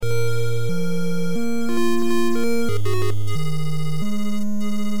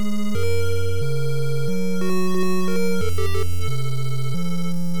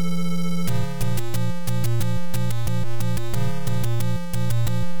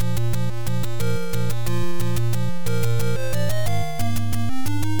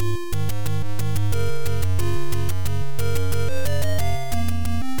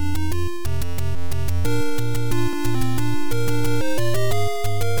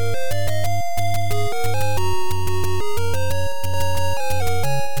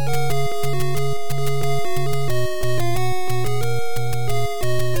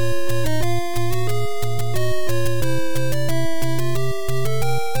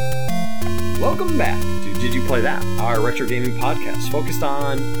Welcome back to Did You Play That? Our retro gaming podcast focused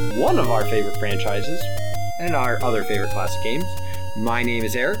on one of our favorite franchises and our other favorite classic games. My name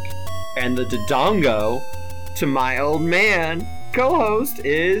is Eric, and the dodongo to my old man co-host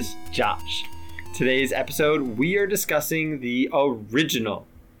is Josh. Today's episode, we are discussing the original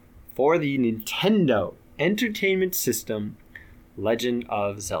for the Nintendo Entertainment System, Legend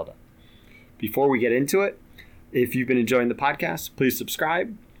of Zelda. Before we get into it, if you've been enjoying the podcast, please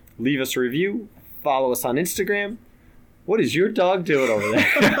subscribe, leave us a review, follow us on Instagram. What is your dog doing over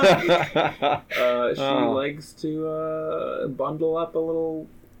there? She likes to bundle up a little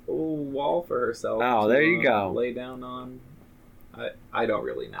wall for herself. Oh, there you go. Lay down on. I don't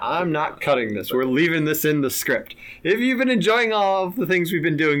really know. I'm not cutting this. We're leaving this in the script. If you've been enjoying all of the things we've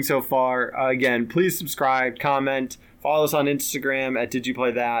been doing so far, again, please subscribe, comment, follow us on Instagram at Did You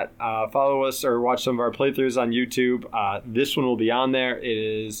Play That? Follow us or watch some of our playthroughs on YouTube. This one will be on there. It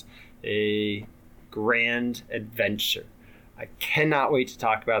is a grand adventure. I cannot wait to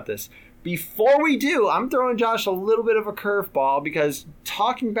talk about this. Before we do, I'm throwing Josh a little bit of a curveball because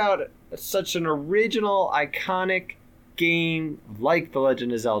talking about such an original, iconic game like The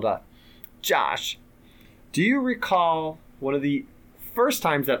Legend of Zelda. Josh, do you recall one of the first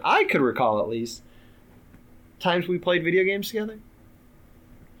times that I could recall, at least, times we played video games together?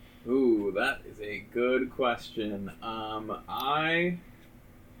 Ooh, that is a good question. I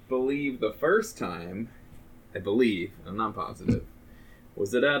believe the first time, I'm not positive,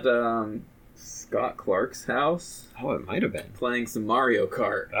 was it at Scott Clark's house? Oh, it might have been. Playing some Mario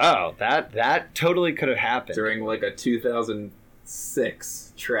Kart. Oh, that totally could have happened. During like a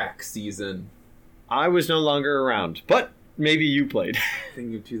 2006 track season. I was no longer around, but maybe you played. I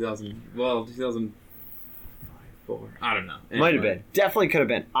think of 2005, 4. I don't know. Anyway. Might have been. Definitely could have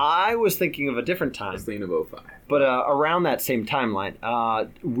been. I was thinking of a different time. I was thinking of 05. But around that same timeline,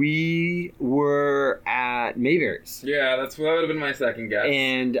 we were at Mayberry's. Yeah, that would have been my second guess.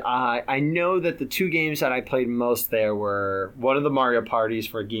 And I know that the two games that I played most there were one of the Mario parties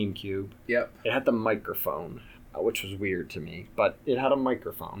for GameCube. Yep. It had the microphone, which was weird to me, but it had a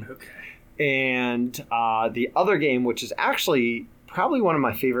microphone. Okay. And the other game, which is actually probably one of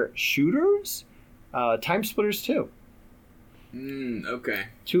my favorite shooters, Time Splitters 2. Okay.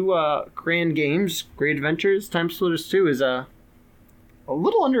 Two grand games, great adventures. Time Splitters 2 is a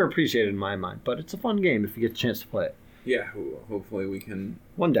little underappreciated in my mind, but it's a fun game if you get a chance to play it. Yeah, hopefully we can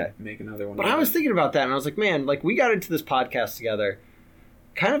one day make another one. But I was thinking about that, and I was like, man, like we got into this podcast together,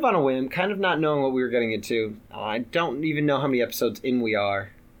 kind of on a whim, kind of not knowing what we were getting into. I don't even know how many episodes in we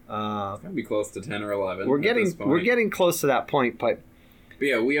are. It's gonna be close to 10 or 11. We're getting close to that point, but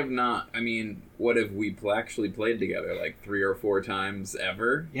yeah, we have not. I mean, what have we actually played together? Like 3 or 4 times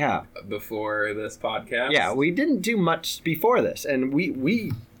ever? Yeah. Before this podcast? Yeah, we didn't do much before this, and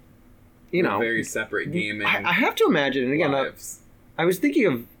we you know, very separate gaming. I have to imagine, and again, lives. I was thinking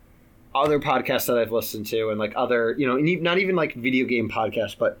of other podcasts that I've listened to, and like other, you know, not even like video game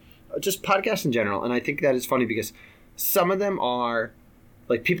podcasts, but just podcasts in general. And I think that is funny because some of them are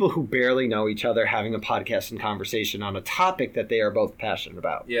like people who barely know each other having a podcast and conversation on a topic that they are both passionate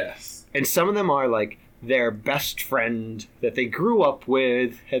about. Yes. And some of them are like their best friend that they grew up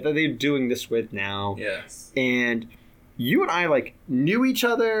with, that they're doing this with now. Yes. And you and I like knew each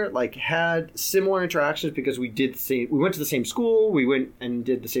other, like had similar interactions because we went to the same school, we went and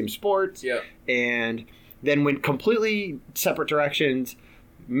did the same sports. Yep. And then went completely separate directions,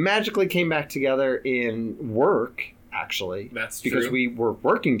 magically came back together in work. Actually, that's because true. we were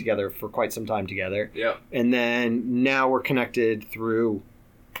working together for quite some time together. Yeah. And then now we're connected through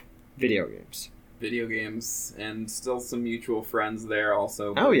video games. Video games, and still some mutual friends there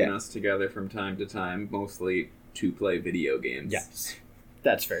also bringing us together from time to time, mostly to play video games. Yes,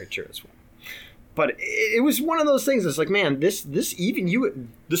 that's very true as well. But it was one of those things. It's like, man,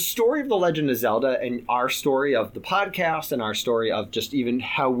 the story of The Legend of Zelda and our story of the podcast and our story of just even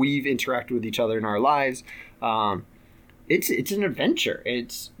how we've interacted with each other in our lives. It's an adventure.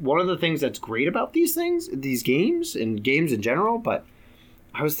 It's one of the things that's great about these games and games in general. But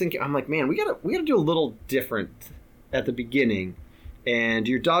I was thinking, I'm like, man, we gotta do a little different at the beginning. And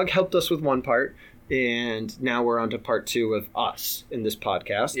your dog helped us with one part, and now we're on to part 2 of us in this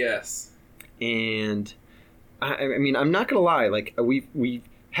podcast. Yes. And I mean, I'm not gonna lie, like we've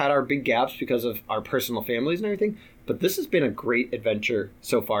had our big gaps because of our personal families and everything. But this has been a great adventure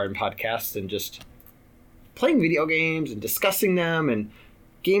so far in podcasts and just playing video games and discussing them and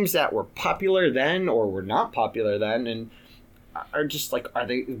games that were popular then or were not popular then and are just like, are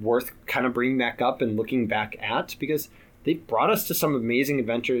they worth kind of bringing back up and looking back at? Because they brought us to some amazing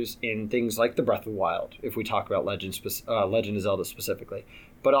adventures in things like the Breath of the Wild, if we talk about Legend of Zelda specifically.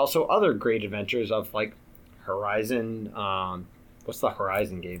 but also other great adventures of like Horizon. What's the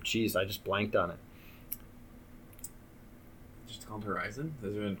Horizon game? Jeez, I just blanked on it. Just called Horizon?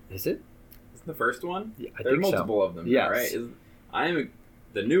 Is it? Isn't the first one? Yeah, I There are think multiple so. of them, Yes. right?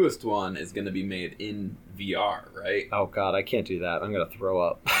 The newest one is going to be made in VR, right? Oh God, I can't do that. I'm gonna throw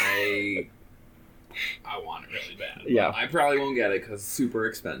up. I want it really bad. Yeah. I probably won't get it because it's super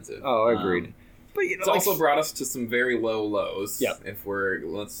expensive. Oh, agreed. But It's also brought us to some very low lows. Yeah. If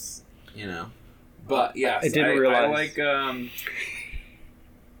But yes, I didn't realize. I like.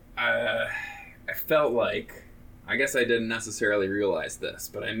 I felt like. I guess I didn't necessarily realize this,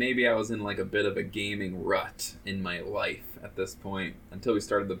 but maybe I was in like a bit of a gaming rut in my life at this point until we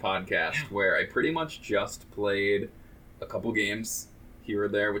started the podcast, where I pretty much just played a couple games here or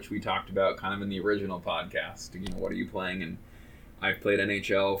there, which we talked about kind of in the original podcast. You know, what are you playing? And I've played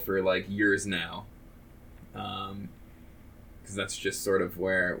NHL for like years now, because that's just sort of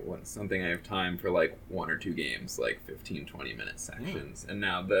something I have time for, like 1 or 2 games, like 15, 20-minute sections. And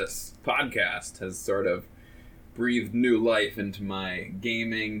now this podcast has sort of breathed new life into my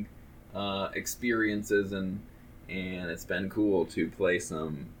gaming experiences, and it's been cool to play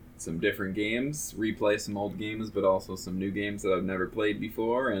some different games, replay some old games, but also some new games that I've never played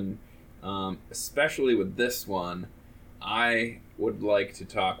before. And especially with this one, I would like to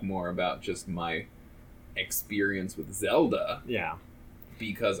talk more about just my experience with Zelda. Yeah.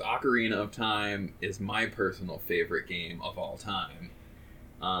 Because Ocarina of Time is my personal favorite game of all time.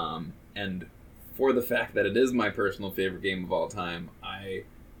 And for the fact that it is my personal favorite game of all time,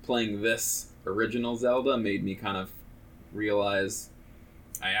 playing this original Zelda made me kind of realize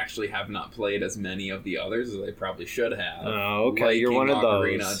I actually have not played as many of the others as I probably should have. Oh, okay. You're one of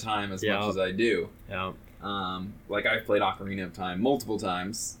Ocarina those. of Time as much as I do. Yeah. Like, I've played Ocarina of Time multiple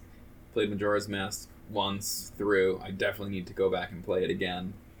times. Played Majora's Mask once through. I definitely need to go back and play it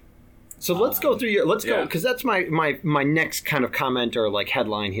again. So let's go through go, yeah. because that's my next kind of comment or like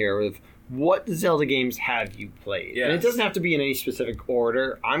headline here of what Zelda games have you played? Yes. And it doesn't have to be in any specific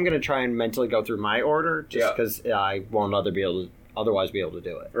order. I'm going to try and mentally go through my order just because I won't otherwise be able to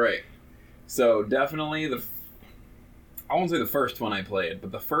do it. Right. So definitely I won't say the first one I played,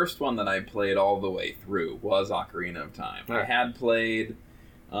 but the first one that I played all the way through was Ocarina of Time. Right. I had played...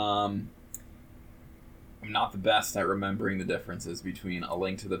 I'm not the best at remembering the differences between A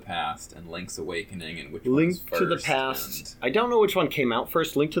Link to the Past and Link's Awakening, and which Link one's first. to the Past. I don't know which one came out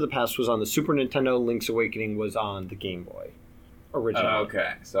first. Link to the Past was on the Super Nintendo. Link's Awakening was on the Game Boy. Originally.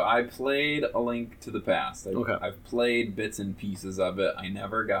 Okay, so I played A Link to the Past. I've played bits and pieces of it. I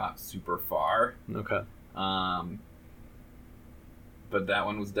never got super far. Okay. But that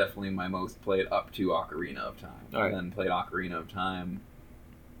one was definitely my most played up to Ocarina of Time. All right. Then played Ocarina of Time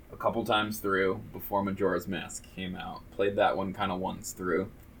a couple times through before Majora's Mask came out. Played that one kind of once through.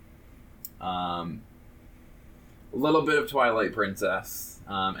 A little bit of Twilight Princess.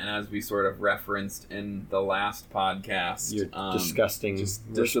 And as we sort of referenced in the last podcast, your disgusting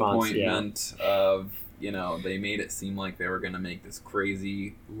disappointment of, they made it seem like they were going to make this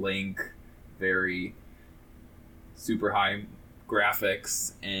crazy Link, very super high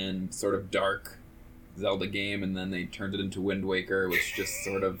graphics and sort of dark Zelda game, and then they turned it into Wind Waker, which just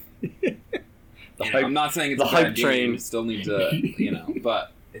sort of... I'm not saying it's the a hype bad train. game, still need to,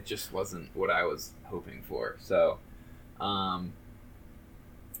 but it just wasn't what I was hoping for. So, I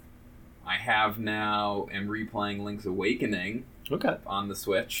am replaying Link's Awakening on the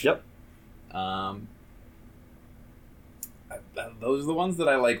Switch. Yep. Those are the ones that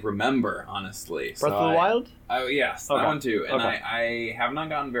I remember, honestly. Breath of the Wild? Oh yes, that one too. And I have not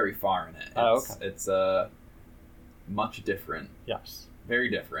gotten very far in it. It's much different. Yes. Very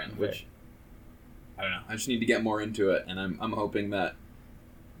different. Which I don't know. I just need to get more into it, and I'm hoping that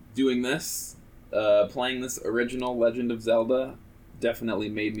doing this, playing this original Legend of Zelda, definitely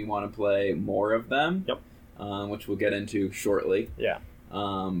made me want to play more of them. Yep. Which we'll get into shortly. Yeah.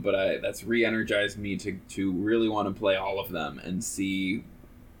 But that's re-energized me to really want to play all of them and see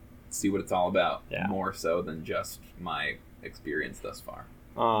what it's all about, more so than just my experience thus far.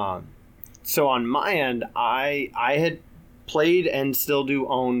 So on my end, I had played and still do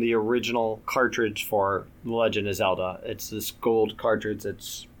own the original cartridge for The Legend of Zelda. It's this gold cartridge.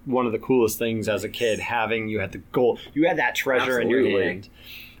 It's one of the coolest things as a kid having. You had the gold. You had that treasure in your hand.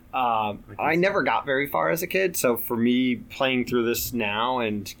 I never got very far as a kid, so for me, playing through this now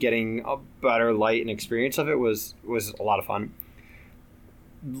and getting a better light and experience of it was a lot of fun.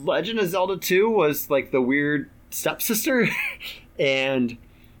 Legend of Zelda 2 was like the weird stepsister, and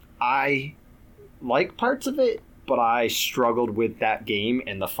I like parts of it, but I struggled with that game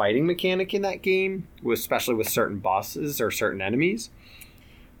and the fighting mechanic in that game, especially with certain bosses or certain enemies.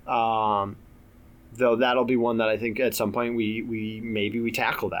 Though that'll be one that I think at some point we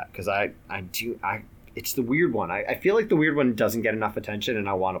tackle that, because it's the weird one. I feel like the weird one doesn't get enough attention, and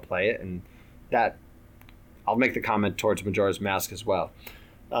I want to play it, and that I'll make the comment towards Majora's Mask as well.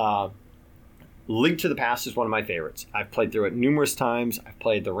 Link to the Past is one of my favorites. I've played through it numerous times. I've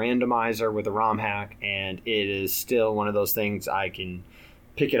played the randomizer with the ROM hack, and it is still one of those things I can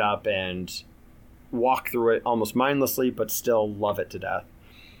pick it up and walk through it almost mindlessly, but still love it to death.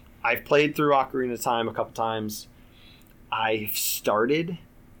 I've played through Ocarina of Time a couple times. I've started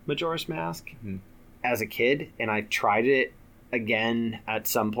Majora's Mask as a kid, and I've tried it again at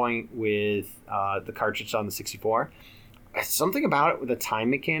some point with the cartridge on the 64. Something about it with the time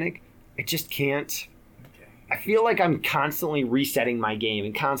mechanic, I just can't. I feel like I'm constantly resetting my game,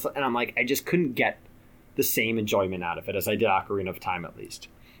 and I'm like, I just couldn't get the same enjoyment out of it as I did Ocarina of Time, at least.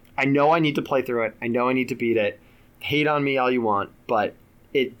 I know I need to play through it. I know I need to beat it. Hate on me all you want, but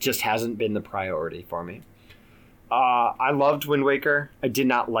it just hasn't been the priority for me. I loved Wind Waker. I did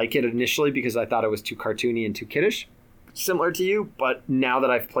not like it initially because I thought it was too cartoony and too kiddish, similar to you. But now that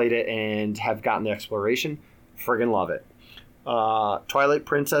I've played it and have gotten the exploration, friggin' love it. Twilight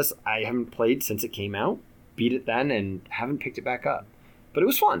Princess, I haven't played since it came out. Beat it then and haven't picked it back up. But it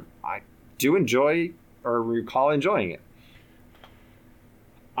was fun. I do enjoy or recall enjoying it.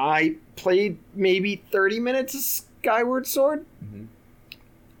 I played maybe 30 minutes of Skyward Sword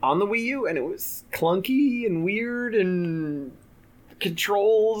on the Wii U, and it was clunky and weird, and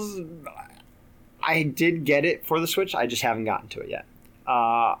controls. I did get it for the Switch. I just haven't gotten to it yet.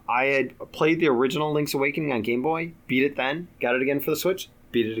 I had played the original Link's Awakening on Game Boy, beat it then, got it again for the Switch,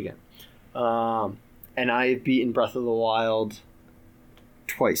 beat it again. And I've beaten Breath of the Wild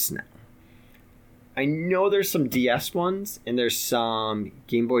twice now. I know there's some DS ones, and there's some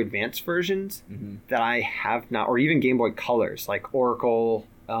Game Boy Advance versions that I have not, or even Game Boy Colors, like Oracle,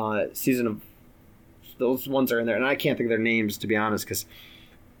 Season of... Those ones are in there, and I can't think of their names, to be honest, because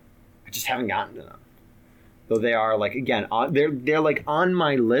I just haven't gotten to them. Though they are, like, again, they're like on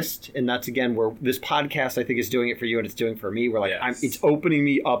my list, and that's, again, where this podcast, I think, is doing it for you, and it's doing it for me, where, like, it's opening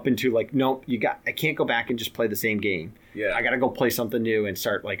me up into, like, nope, I can't go back and just play the same game. Yeah. I gotta go play something new and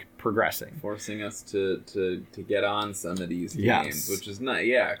start, like, progressing. Forcing us to get on some of these games, which is not,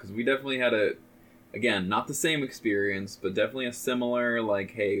 because we definitely had again, not the same experience, but definitely a similar,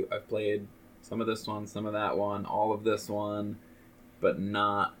 like, hey, I've played some of this one, some of that one, all of this one, but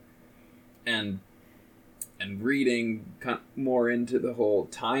not, and reading more into the whole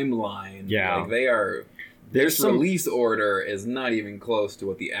timeline. Yeah. Like there's some release order is not even close to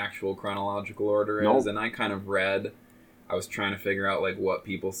what the actual chronological order is. And I kind of I was trying to figure out, like, what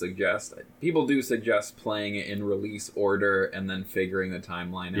people suggest. People do suggest playing it in release order and then figuring the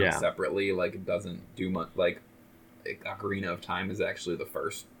timeline out separately. Like, it doesn't do much. Like, Ocarina of Time is actually the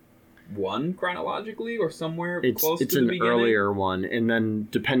first one chronologically, or somewhere close to the beginning. It's an earlier one, and then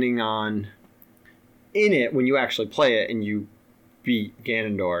depending on... In it, when you actually play it and you beat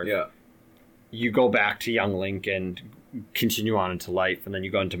Ganondorf, you go back to young Link and continue on into life, and then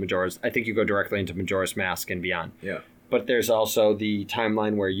you go into Majora's... I think you go directly into Majora's Mask and beyond. Yeah. But there's also the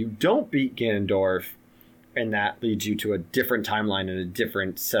timeline where you don't beat Ganondorf, and that leads you to a different timeline and a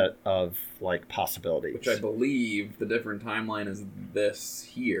different set of, like, possibilities. Which I believe the different timeline is this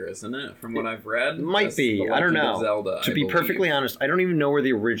here, isn't it? From what I've read? Might be. I don't know. Zelda, to be perfectly honest, I don't even know where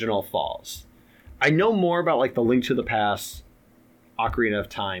the original falls. I know more about, like, the Link to the Past, Ocarina of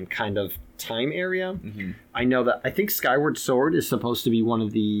Time kind of time area. I know that I think Skyward Sword is supposed to be one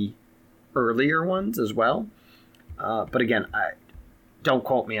of the earlier ones as well. But again, don't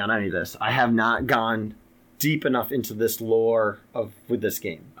quote me on any of this. I have not gone deep enough into this lore with this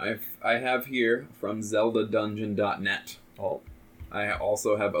game. I have here from ZeldaDungeon.net. Oh. I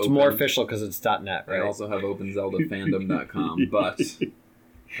also have It's more official because it's .net, right? I also have OpenZeldaFandom.com, but...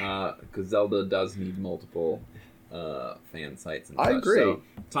 because Zelda does need multiple fan sites and such. I agree. So,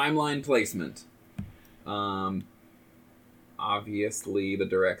 timeline placement. Obviously, the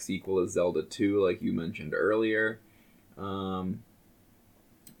direct sequel is Zelda 2, like you mentioned earlier. In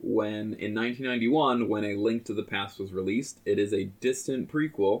 1991, when A Link to the Past was released, it is a distant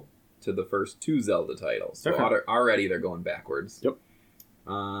prequel to the first two Zelda titles. So already they're going backwards. Yep.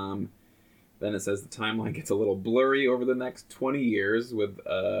 Then it says the timeline gets a little blurry over the next 20 years with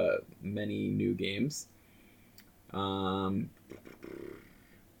many new games.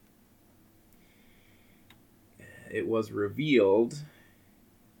 It was revealed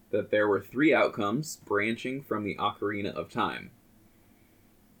that there were 3 outcomes branching from the Ocarina of Time.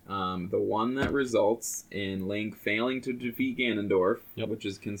 The one that results in Link failing to defeat Ganondorf, which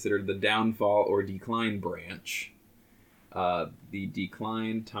is considered the downfall or decline branch. The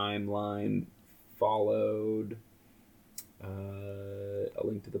Decline timeline followed A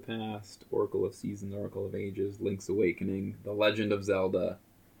Link to the Past, Oracle of Seasons, Oracle of Ages, Link's Awakening, The Legend of Zelda,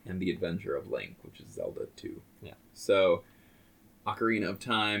 and The Adventure of Link, which is Zelda 2. Yeah. So, Ocarina of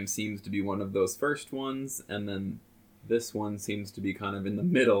Time seems to be one of those first ones, and then this one seems to be kind of in the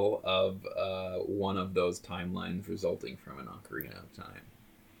middle of one of those timelines resulting from an Ocarina of Time.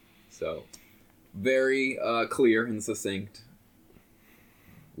 So, very clear and succinct.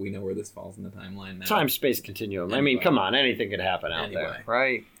 We know where this falls in the timeline now. Time-space continuum. Anyway. I mean, come on, anything could happen out there,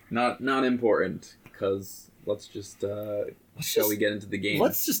 right? Not important, because let's just... shall we get into the game?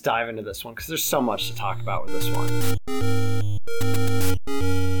 Let's just dive into this one, because there's so much to talk about with this one.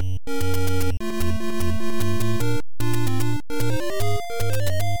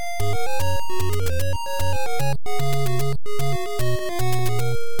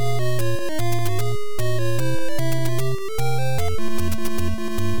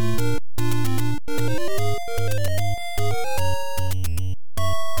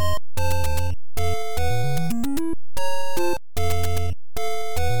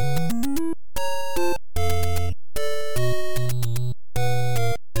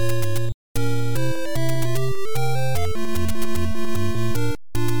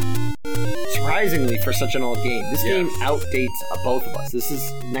 For such an old game. This game outdates both of us. This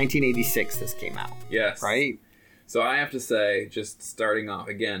is 1986 this came out. Yes. Right? So I have to say, just starting off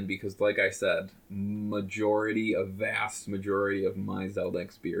again, because like I said, a vast majority of my Zelda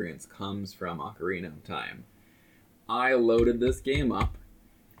experience comes from Ocarina of Time. I loaded this game up,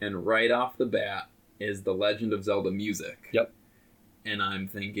 and right off the bat is the Legend of Zelda music. Yep. And I'm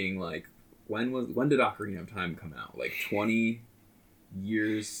thinking, like, when did Ocarina of Time come out? Like 20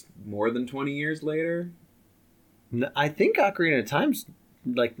 years, more than 20 years later? I think Ocarina of Time's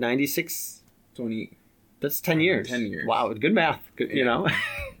like 96. 20. That's 10 years. 10 years. Wow, good math. Good, you know.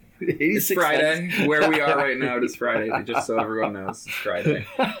 86. It's Friday. Where we are right now, it is Friday. Just so everyone knows, it's Friday.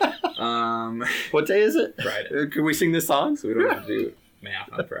 What day is it? Friday. Can we sing this song? So we don't have to do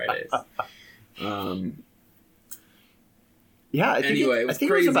math on Fridays. Yeah, I think it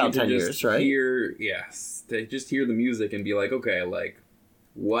was about 10 years, right? To just hear the music and be like, okay, like,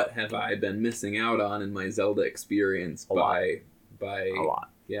 what have I been missing out on in my Zelda experience by a lot.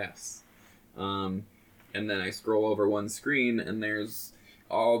 Yes. And then I scroll over one screen and there's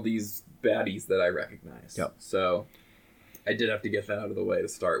all these baddies that I recognize. Yep. So I did have to get that out of the way to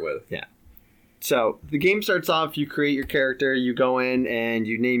start with. Yeah. So the game starts off, you create your character, you go in and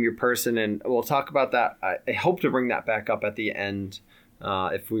you name your person, and we'll talk about that. I hope to bring that back up at the end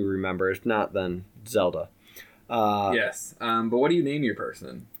if we remember. If not, then Zelda. Yes. But what do you name your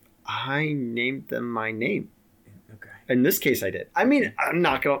person? I named them my name. Okay. In this case, I did. I mean, I'm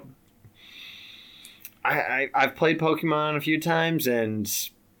not going to... I've played Pokemon a few times, and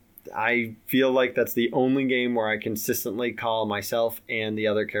I feel like that's the only game where I consistently call myself and the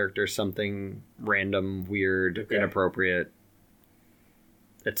other character something random, weird, inappropriate,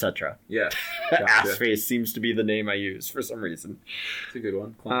 etc. Yeah. Gotcha. Assface seems to be the name I use for some reason. It's a good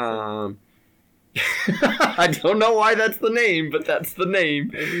one. I don't know why that's the name, but that's the name.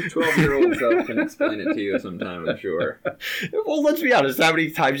 Maybe 12-year-old self can explain it to you sometime, I'm sure. Well, let's be honest. How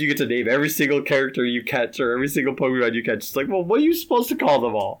many times you get to name every single character you catch or every single Pokemon you catch? It's like, well, what are you supposed to call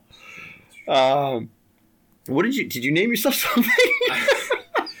them all? What did you name yourself something?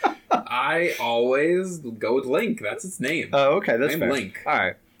 I always go with Link. That's its name. Oh, okay, that's fair. Link. All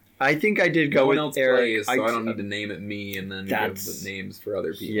right. I think I did go no with one else Eric. Plays, so I don't need to name it me and then give the names for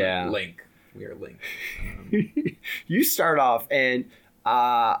other people. Yeah. Link. We are Link. You start off, and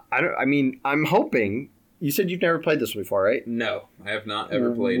I'm hoping. You said you've never played this before, right? No, I have not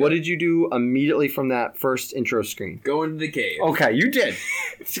ever played What did you do immediately from that first intro screen? Go into the cave. Okay, you did.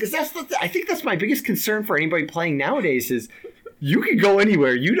 Because I think that's my biggest concern for anybody playing nowadays is you can go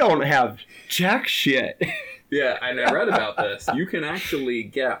anywhere. You don't have jack shit. Yeah, and I read about this. You can actually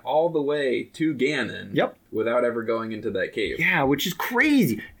get all the way to Ganon without ever going into that cave. Yeah, which is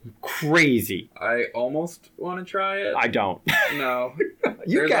crazy. Crazy. I almost want to try it. I don't. No.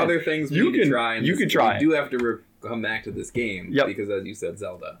 There's other things we need to try. You can try it. We do have to come back to this game because, as you said,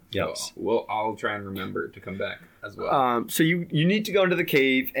 Zelda. Yep. So I'll try and remember to come back as well. So you need to go into the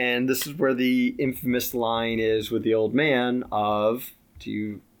cave, and this is where the infamous line is with the old man of...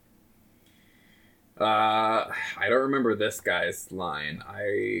 I don't remember this guy's line.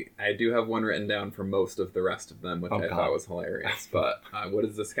 I do have one written down for most of the rest of them, which I thought was hilarious. But what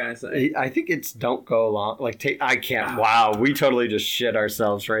does this guy say? I think it's "Don't go along." I can't. Wow, we totally just shit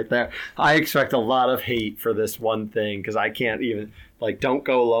ourselves right there. I expect a lot of hate for this one thing because I can't even "Don't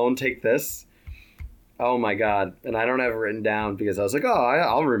go alone." Take this. Oh my god. And I don't have it written down because I was like,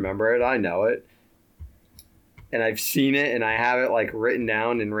 I'll remember it. I know it. And I've seen it and I have it like written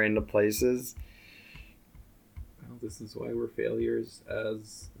down in random places. Well, this is why we're failures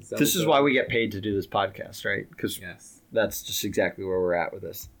as Zelda. This is why we get paid to do this podcast, right? Because that's just exactly where we're at with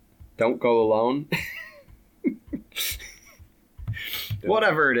this. Don't go alone.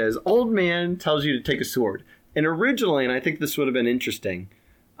 Whatever it is. Old man tells you to take a sword. And originally, and I think this would have been interesting,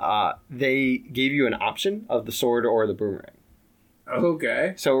 they gave you an option of the sword or the boomerang.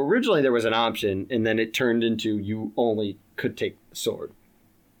 Okay. So originally there was an option, and then it turned into you only could take the sword.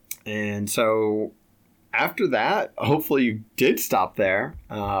 And so after that, hopefully you did stop there.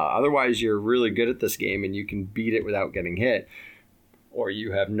 Otherwise, you're really good at this game, and you can beat it without getting hit. Or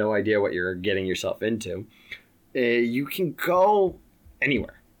you have no idea what you're getting yourself into. You can go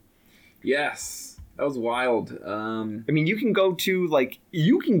anywhere. Yes. That was wild. I mean, you can go to, like,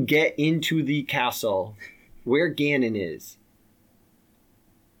 you can get into the castle where Ganon is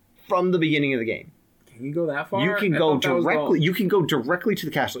from the beginning of the game. Can you go that far? You can go directly. You can go directly to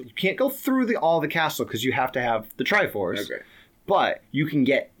the castle. You can't go through all the castle because you have to have the Triforce. Okay. But you can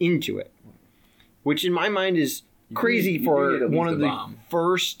get into it, which in my mind is crazy for one of the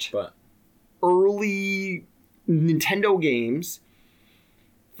first early Nintendo games.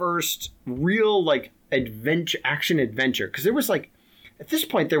 First real like action adventure, because there was like at this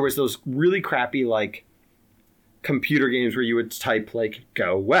point there was those really crappy like computer games where you would type like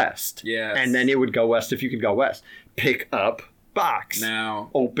go west, and then it would go west if you could go west. Pick up box,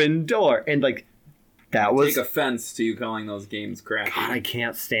 now open door, and like that was take offense to you calling those games crappy. God, I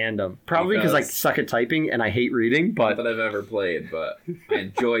can't stand them. Probably because I suck at typing and I hate reading. But not that I've ever played, but I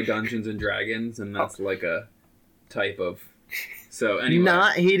enjoy Dungeons and Dragons, and that's like a type of. So anyway,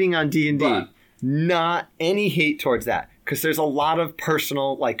 not hating on D&D, not any hate towards that, because there's a lot of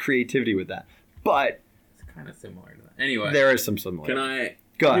personal like creativity with that. But it's kind of similar to that. Anyway, there is some similarity. Can I?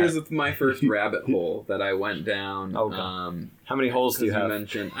 Go Here's ahead. my first rabbit hole that I went down. Oh God. How many holes do you have?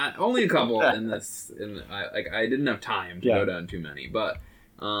 Mentioned only a couple in this. I didn't have time to go down too many, but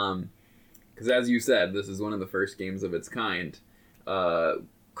because as you said, this is one of the first games of its kind,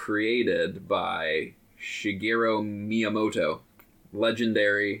 created by Shigeru Miyamoto.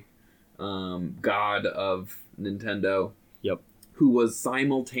 Legendary god of Nintendo, who was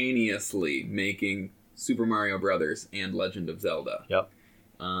simultaneously making Super Mario Brothers and Legend of Zelda.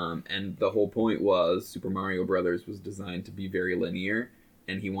 And the whole point was Super Mario Brothers was designed to be very linear,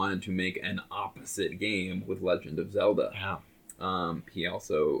 and he wanted to make an opposite game with Legend of Zelda. He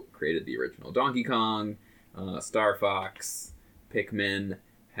also created the original Donkey Kong, Star Fox, Pikmin.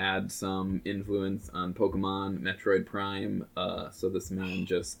 Had some influence on Pokemon, Metroid Prime, so this man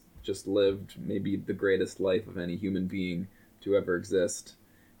just lived maybe the greatest life of any human being to ever exist.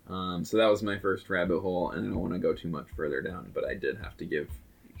 So that was my first rabbit hole, and I don't want to go too much further down, but I did have to give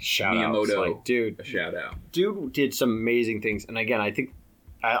Miyamoto a shout out. Dude did some amazing things, and again, I think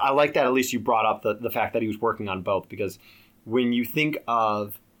I like that at least you brought up the fact that he was working on both, because when you think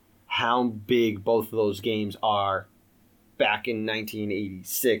of how big both of those games are back in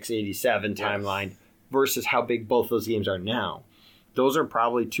 1986, 87 timeline versus how big both those games are now. Those are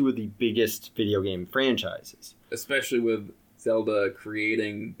probably two of the biggest video game franchises. Especially with Zelda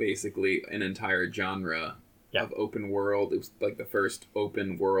creating basically an entire genre of open world. It was like the first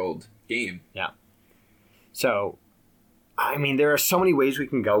open world game. So, I mean, there are so many ways we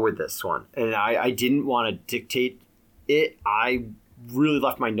can go with this one. And I didn't want to dictate it. I really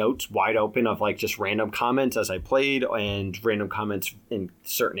left my notes wide open of like just random comments as I played, and random comments in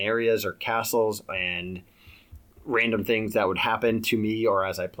certain areas or castles, and random things that would happen to me or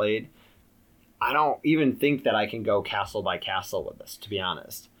as I played. I don't even think that I can go castle by castle with this, to be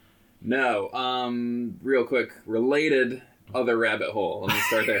honest. No. Real quick, related other rabbit hole. Let me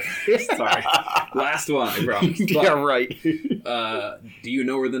start there. Sorry. Last one, I promise. Yeah, right. Do you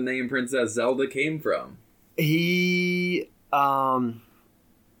know where the name Princess Zelda came from?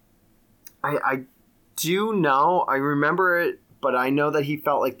 I do know. I remember it, but I know that he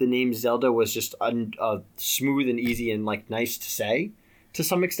felt like the name Zelda was just smooth and easy and like nice to say to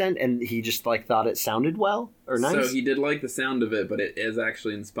some extent, and he just like thought it sounded well or nice. So he did like the sound of it, but it is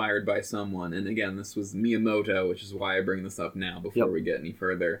actually inspired by someone. And again, this was Miyamoto, which is why I bring this up now before we get any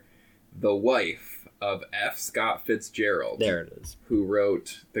further. The wife of F. Scott Fitzgerald. There it is. Who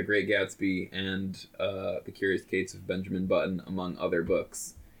wrote The Great Gatsby and The Curious Case of Benjamin Button, among other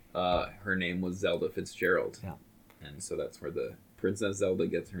books. Her name was Zelda Fitzgerald. And so that's where the Princess Zelda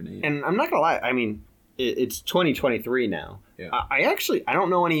gets her name. And I'm not going to lie, I mean, it's 2023 now. I don't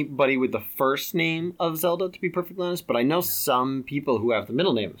know anybody with the first name of Zelda, to be perfectly honest, but I know some people who have the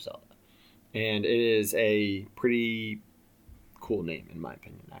middle name of Zelda. And it is a pretty cool name, in my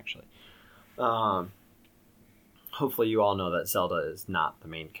opinion, actually. Hopefully you all know that Zelda is not the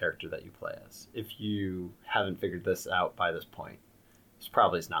main character that you play as. If you haven't figured this out by this point, this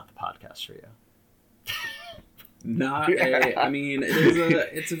probably is not the podcast for you.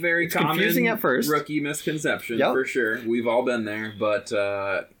 It's a very common confusing at first. Rookie misconception, for sure. We've all been there, but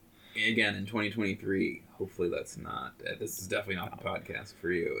again, in 2023, hopefully this is definitely not the podcast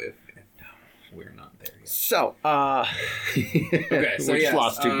for you if we're not there yet. So, okay, so we just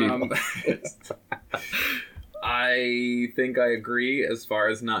lost 2 people. I think I agree as far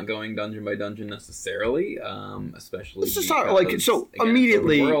as not going dungeon by dungeon necessarily, especially let's just start, again,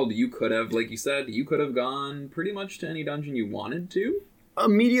 immediately. World, you could have, like you said, gone pretty much to any dungeon you wanted to.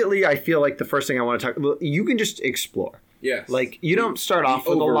 Immediately, I feel like the first thing I want to talk, you can just explore. Yes. Like, you don't start off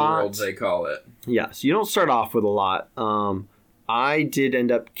with a lot. Overworld, they call it. Yes, you don't start off with a lot. I did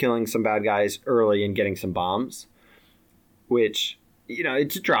end up killing some bad guys early and getting some bombs, which,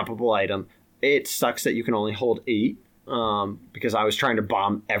 it's a droppable item. It sucks that you can only hold 8 because I was trying to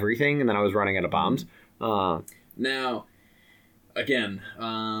bomb everything and then I was running out of bombs. Now, again,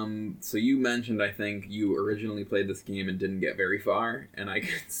 so you mentioned, I think, you originally played this game and didn't get very far, and I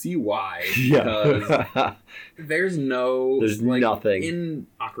can see why. Because there's nothing. In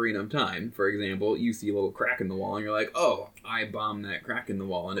Ocarina of Time, for example, you see a little crack in the wall and you're like, oh, I bomb that crack in the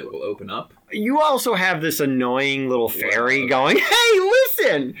wall and it will open up. You also have this annoying little fairy going, hey,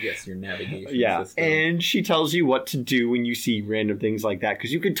 listen! Yes, your navigation system. And she tells you what to do when you see random things like that,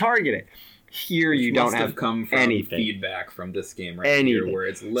 because you can target it. Here, you don't have come from anything. Feedback from this game here, where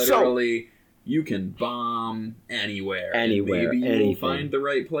it's literally you can bomb anywhere. Anywhere. Maybe you'll find the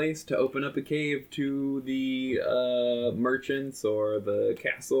right place to open up a cave to the merchants or the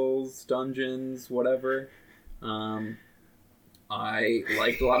castles, dungeons, whatever. I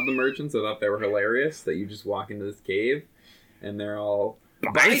liked a lot of the merchants. I thought they were hilarious. That you just walk into this cave and they're all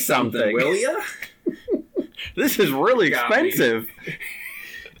buy something, will ya? This is really expensive.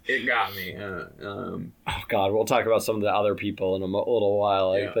 It got me. Oh God, we'll talk about some of the other people in a little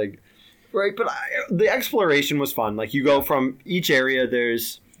while. I think, right? But the exploration was fun. Like, you go from each area.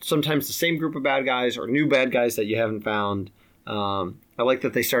 There's sometimes the same group of bad guys or new bad guys that you haven't found. I like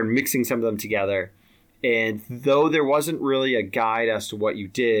that they started mixing some of them together. And though there wasn't really a guide as to what you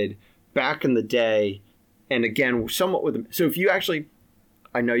did back in the day, and again, somewhat with so if you actually,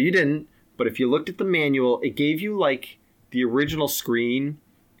 I know you didn't, but if you looked at the manual, it gave you like the original screen.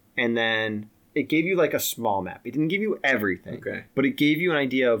 And then it gave you like a small map. It didn't give you everything. Okay. But it gave you an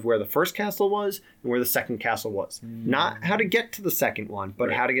idea of where the first castle was and where the second castle was. Not how to get to the second one,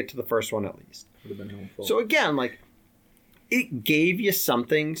 but how to get to the first one at least. Would have been helpful. So again, like, it gave you some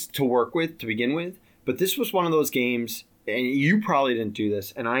things to work with to begin with. But this was one of those games, and you probably didn't do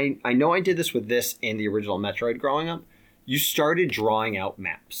this. And I know I did this with this and the original Metroid growing up. You started drawing out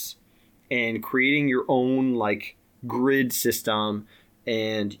maps and creating your own, like, grid system.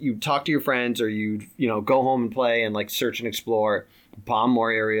 And you talk to your friends, or you go home and play and like search and explore, bomb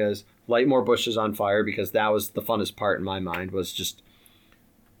more areas, light more bushes on fire, because that was the funnest part in my mind, was just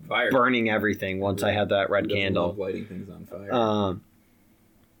burning everything once I had that red candle. Love lighting things on fire.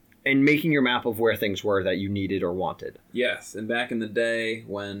 And making your map of where things were that you needed or wanted. Yes, and back in the day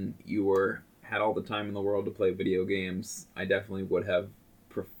when you had all the time in the world to play video games, I definitely would have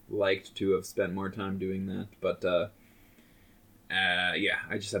liked to have spent more time doing that, but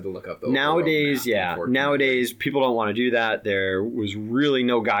I just had to look up the nowadays. Nowadays, people don't want to do that. There was really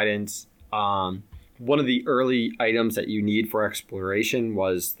no guidance. One of the early items that you need for exploration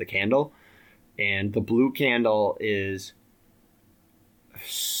was the candle, and the blue candle is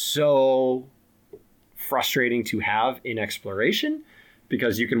so frustrating to have in exploration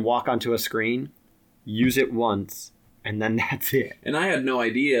because you can walk onto a screen, use it once, and then that's it. And I had no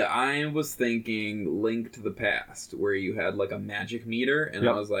idea. I was thinking Link to the Past, where you had like a magic meter, and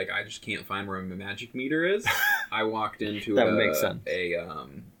I was like, I just can't find where my magic meter is. I walked into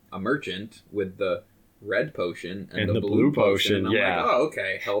a merchant with the red potion and the blue potion. And I'm like, oh,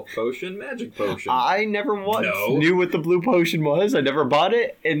 okay, health potion, magic potion. I never once knew what the blue potion was. I never bought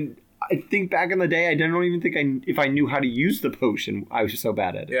it, and I think back in the day, I don't even think if I knew how to use the potion. I was so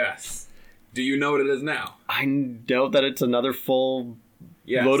bad at it. Yes. Do you know what it is now? I know that it's another full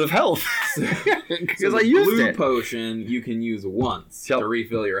load of health. Because I used it. The blue potion you can use once to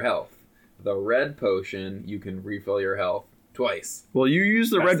refill your health. The red potion you can refill your health twice. Well, you use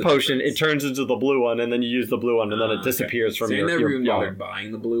the That's red the potion, difference. it turns into the blue one, and then you use the blue one, and then it disappears from so your I never even yard. bothered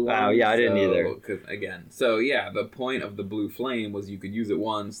buying the blue one. Oh, yeah, I didn't either. So yeah, the point of the blue flame was you could use it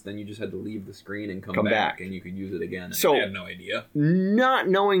once, then you just had to leave the screen and come back, and you could use it again. And So I had no idea. Not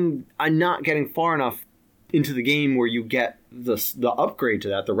knowing, I'm not getting far enough into the game where you get the upgrade to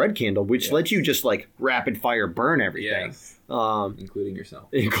that, the red candle, which lets you just like rapid fire burn everything. Yes. Including yourself.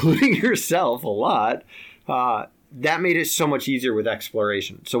 Including yourself a lot. That made it so much easier with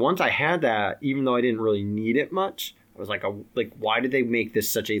exploration. So once I had that, even though I didn't really need it much, I was like, why did they make this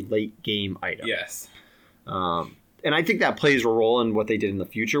such a late game item? Yes. And I think that plays a role in what they did in the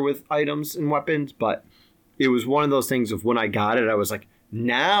future with items and weapons, but it was one of those things of when I got it, I was like,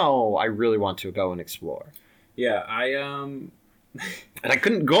 now I really want to go and explore. Yeah, And I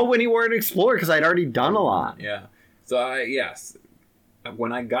couldn't go anywhere and explore because I'd already done a lot. Yeah. So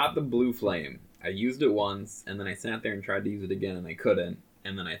when I got the blue flame, I used it once, and then I sat there and tried to use it again, and I couldn't.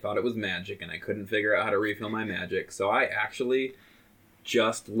 And then I thought it was magic, and I couldn't figure out how to refill my magic. So I actually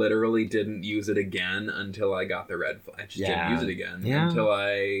just literally didn't use it again until I got the red flame. I just didn't use it again until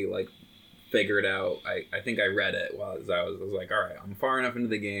I figured out. I think I read it while I was like, all right, I'm far enough into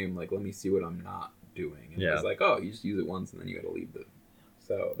the game. Like, let me see what I'm not doing. And it was like, oh, you just use it once, and then you got to leave it.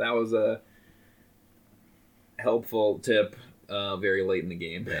 So that was a helpful tip very late in the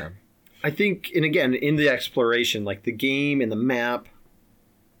game. Yeah. I think, and again, in the exploration, like the game and the map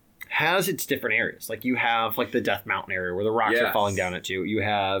has its different areas. Like you have like the Death Mountain area where the rocks are falling down at you. You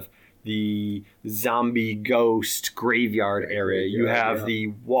have the zombie ghost graveyard area. You have the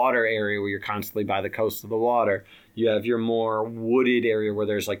water area where you're constantly by the coast of the water. You have your more wooded area where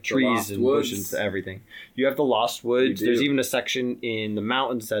there's like trees and bushes and everything. You have the Lost Woods. There's even a section in the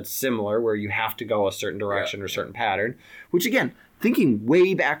mountains that's similar where you have to go a certain direction or certain pattern, which again, thinking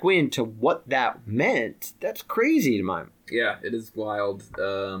way back when to what that meant, that's crazy to mine. Yeah, it is wild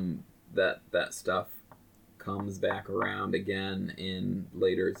that stuff comes back around again in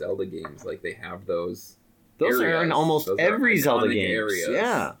later Zelda games. Like they have those areas. Are in almost every Zelda game. Areas.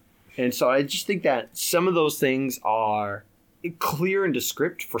 Yeah. And so I just think that some of those things are clear and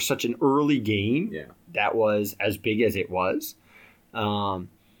descript for such an early game that was as big as it was. And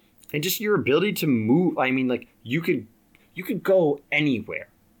just your ability to move. I mean, like you could go anywhere,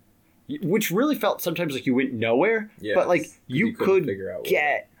 which really felt sometimes like you went nowhere. Yes, but like you could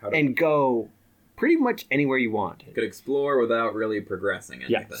get and go pretty much anywhere you wanted. You could explore without really progressing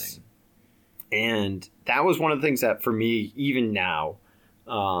anything. Yes. And that was one of the things that for me, even now,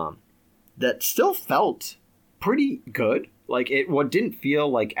 that still felt pretty good. Like it didn't feel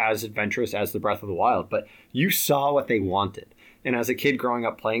like as adventurous as the Breath of the Wild, but you saw what they wanted. And as a kid growing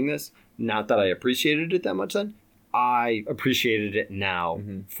up playing this, not that I appreciated it that much then, I appreciated it now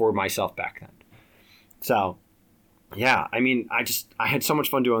for myself back then. So, yeah, I mean, I had so much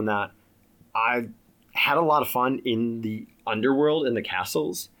fun doing that. I had a lot of fun in the underworld in the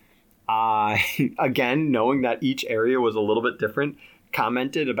castles. Again, knowing that each area was a little bit different,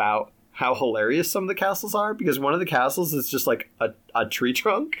 commented about how hilarious some of the castles are, because one of the castles is just like a tree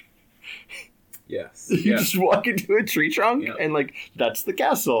trunk. Yes. You just walk into a tree trunk and like that's the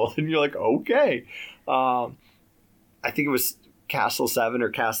castle. And you're like, okay. I think it was Castle 7 or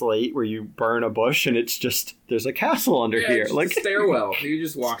Castle 8 where you burn a bush and it's just there's a castle under here. It's like a stairwell. You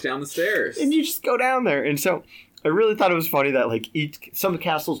just walk down the stairs. And you just go down there. And so I really thought it was funny that like some of the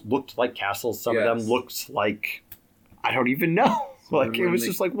castles looked like castles, some of them looked like I don't even know. Like it was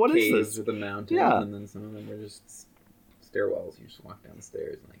just like, what is this? With the mountains, and then some of them were just stairwells. You just walk down the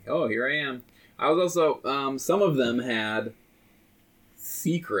stairs and like, oh, here I am. I was also some of them had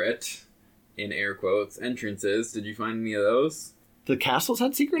secret, in air quotes, entrances. Did you find any of those? The castles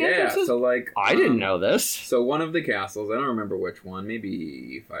had secret entrances? Yeah, so like I didn't know this. So one of the castles, I don't remember which one,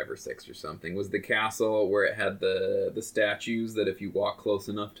 maybe 5 or 6 or something, was the castle where it had the statues that if you walk close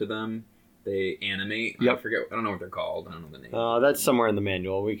enough to them, they animate. Yep. I don't know what they're called. I don't know the name. That's somewhere in the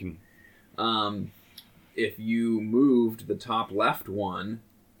manual. We can. If you moved the top left one,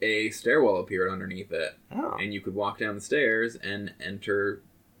 a stairwell appeared underneath it, and you could walk down the stairs and enter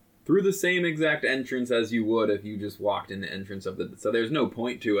through the same exact entrance as you would if you just walked in the entrance of the. So there's no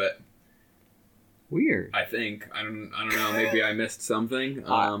point to it. Weird. I think I don't know. Maybe I missed something.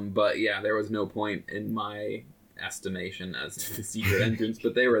 But yeah, there was no point in my estimation as to the secret entrance,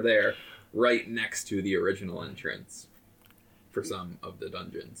 but they were there, right next to the original entrance for some of the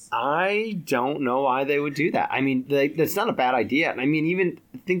dungeons. I don't know why they would do that. I mean, that's not a bad idea. I mean, even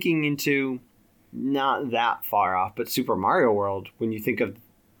thinking into not that far off, but Super Mario World, when you think of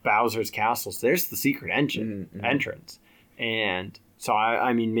Bowser's castles, there's the secret entrance. And so,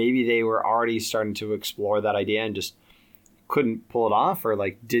 I mean, maybe they were already starting to explore that idea and just couldn't pull it off or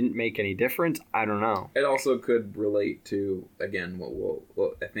like didn't make any difference. I don't know. It also could relate to, again,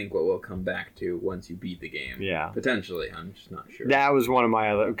 I think what we'll come back to once you beat the game. Yeah. Potentially. I'm just not sure. That was one of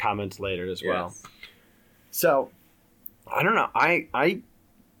my other comments later as well. Yes. So, I don't know. I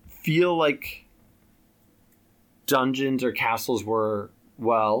feel like dungeons or castles were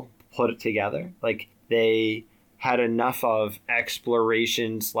well put together. Like, they had enough of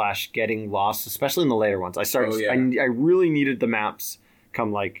exploration / getting lost, especially in the later ones. I really needed the maps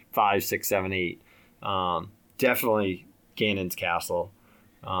come like 5, 6, 7, 8. Definitely Ganon's castle.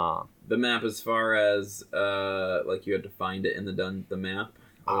 The map, as far as like you had to find it in the map,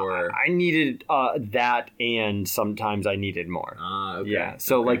 or I needed that, and sometimes I needed more. Okay. Yeah.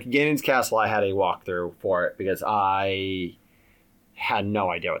 So like Ganon's castle, I had a walkthrough for it because I had no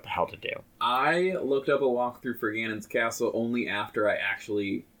idea what the hell to do. I looked up a walkthrough for Ganon's castle only after I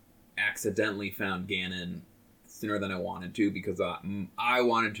actually accidentally found Ganon sooner than I wanted to, because I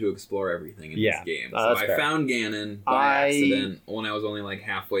wanted to explore everything in this game. So I found Ganon by accident when I was only like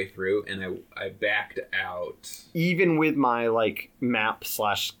halfway through, and I backed out. Even with my like map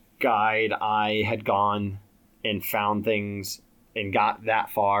 / guide, I had gone and found things and got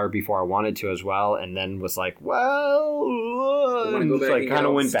that far before I wanted to as well, and then was like, well, like kind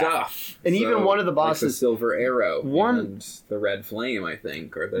of went back. And so, even one of the bosses, like the silver arrow, and the red flame, I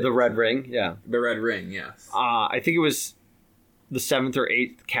think, or the red ring, yeah, the red ring, yes. I think it was the 7th or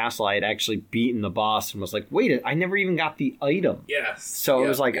 8th castle. I had actually beaten the boss and was like, wait, I never even got the item. Yes. So it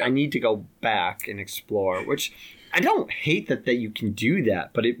was like, I need to go back and explore, which I don't hate that you can do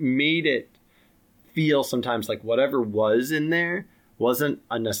that, but it made it feel sometimes like whatever was in there wasn't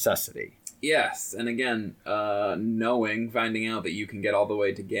a necessity. Yes, and again, finding out that you can get all the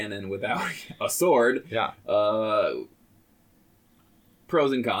way to Ganon without a sword. Yeah.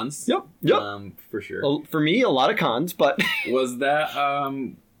 Pros and cons. Yep. For sure. For me, a lot of cons, but was that?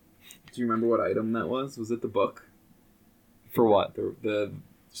 Do you remember what item that was? Was it the book? For what?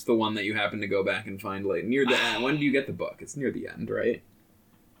 Just the one that you happen to go back and find late near the end. When do you get the book? It's near the end, right?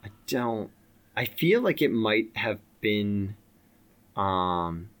 I don't. I feel like it might have been.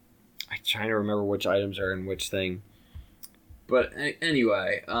 I'm trying to remember which items are in which thing. But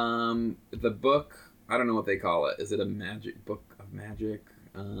anyway, the book, I don't know what they call it. Is it a magic book of magic?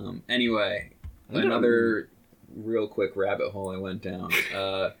 Anyway, another real quick rabbit hole I went down.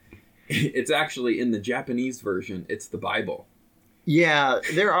 It's actually in the Japanese version. It's the Bible. Yeah,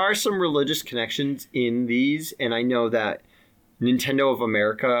 there are some religious connections in these, and I know that Nintendo of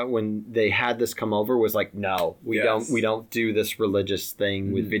America, when they had this come over, was like, no, we don't do this religious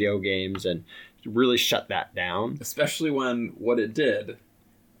thing with video games, and really shut that down. Especially when what it did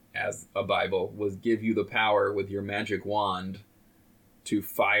as a Bible was give you the power with your magic wand to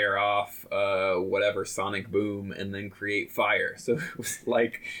fire off whatever sonic boom and then create fire. So it was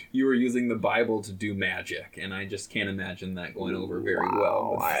like you were using the Bible to do magic, and I just can't imagine that going over very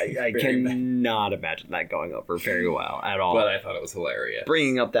well. I cannot imagine that going over very well at all. But I thought it was hilarious.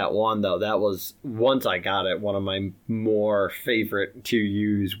 Bringing up that wand, though, that was, once I got it, one of my more favorite to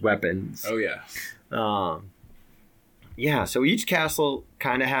use weapons. Oh, yeah. Yeah, so each castle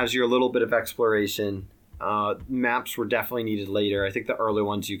kind of has your little bit of exploration. Maps were definitely needed later. I think the early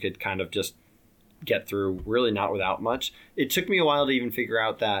ones you could kind of just get through, really not without much. It took me a while to even figure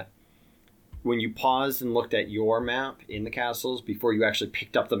out that when you paused and looked at your map in the castles before you actually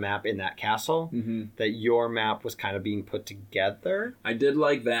picked up the map in that castle, that your map was kind of being put together. I did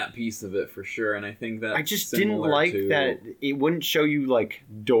like that piece of it for sure, and I think that I just didn't like that it wouldn't show you like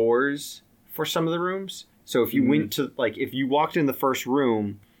doors for some of the rooms. So if you went to, like, if you walked in the first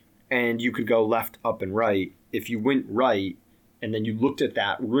room and you could go left, up, and right, if you went right and then you looked at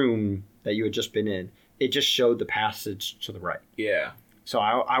that room that you had just been in, it just showed the passage to the right. Yeah. So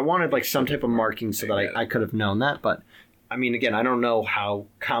I wanted like some type of marking so that I could have known that. But I mean, again, I don't know how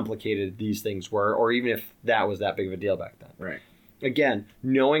complicated these things were, or even if that was that big of a deal back then. Right. Again,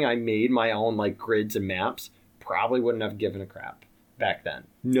 knowing I made my own like grids and maps probably wouldn't have given a crap back then.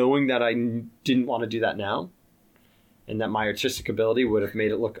 Knowing that I didn't want to do that now, and that my artistic ability would have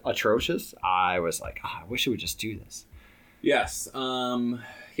made it look atrocious, I was like, I wish it would just do this. Yes.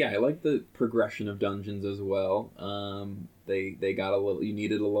 Yeah, I like the progression of dungeons as well. They got a little. You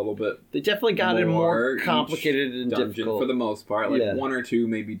needed a little bit. They definitely got it more complicated and difficult for the most part. Like one or two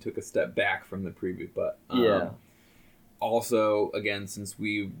maybe took a step back from the preview, but Also, again, since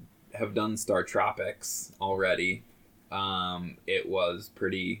we have done Star Tropics already, it was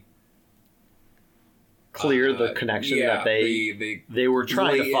pretty clear the connection that they were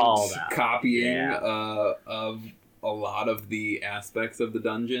trying to follow that copying of a lot of the aspects of the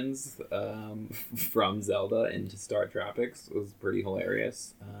dungeons from Zelda into Star Tropics was pretty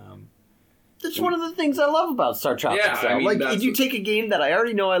hilarious. That's one of the things I love about Star Tropics. Yeah, I mean, like, you take a game that I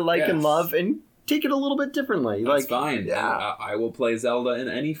already know I like and love and take it a little bit differently. That's like, fine. Yeah. I will play Zelda in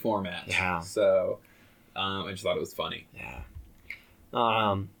any format. Yeah. So, I just thought it was funny. Yeah.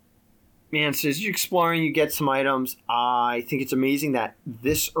 Man, so as you're exploring, you get some items. I think it's amazing that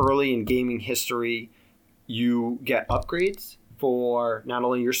this early in gaming history, you get upgrades for not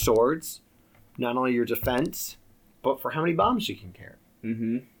only your swords, not only your defense, but for how many bombs you can carry.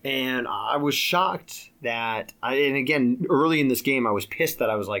 Mm-hmm. And I was shocked that, and again, early in this game, I was pissed that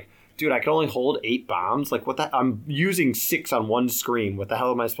I was like, dude, I can only hold 8 bombs. Like, what the? I'm using 6 on one screen. What the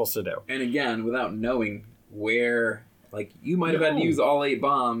hell am I supposed to do? And again, without knowing where, like, you might have had to use all 8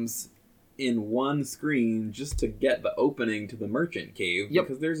 bombs in one screen just to get the opening to the merchant cave. Yep.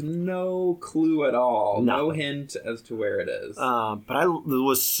 Because there's no clue at all, Nothing. no hint as to where it is. But I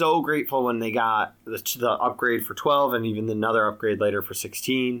was so grateful when they got the upgrade for 12 and even another upgrade later for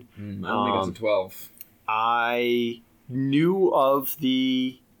 16. I don't think it's a 12. I knew of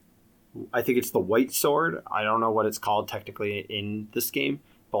I think it's the white sword. I don't know what it's called technically in this game,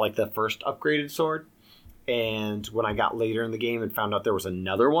 but like the first upgraded sword. And when I got later in the game and found out there was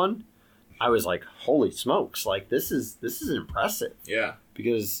another one, I was like, holy smokes, like this is impressive. Yeah.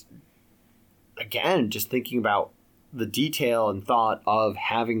 Because again, just thinking about the detail and thought of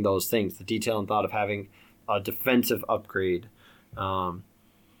having those things, the detail and thought of having a defensive upgrade, a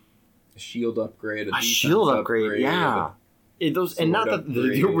shield upgrade, a shield upgrade, yeah. And not that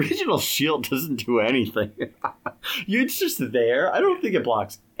the original shield doesn't do anything. It's just there. I don't think it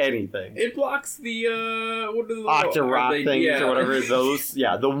blocks anything. It blocks the what are the Octorok things or whatever those.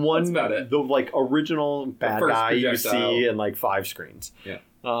 Yeah, the one, that's about it. The like original bad guy you see in like 5 screens. Yeah,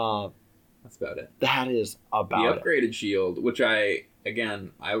 that's about it. That is about the upgraded shield, which I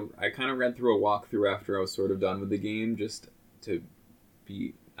kind of read through a walkthrough after I was sort of done with the game, just to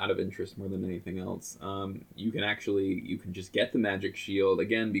be out of interest more than anything else. You can just get the magic shield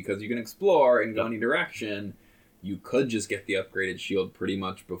again because you can explore and go any direction. You could just get the upgraded shield pretty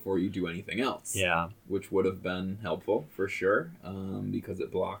much before you do anything else. Yeah, which would have been helpful for sure, because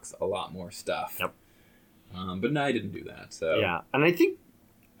it blocks a lot more stuff. Yep. But no, I didn't do that. So yeah, and I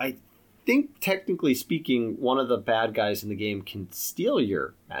think technically speaking, one of the bad guys in the game can steal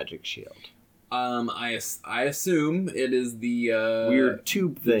your magic shield. I assume it is the weird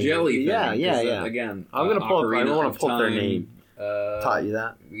tube thing, jelly thing. Yeah. Again, I'm gonna pull up. I don't want to pull up their name. Taught you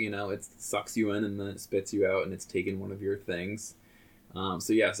that? It sucks you in and then it spits you out, and it's taken one of your things.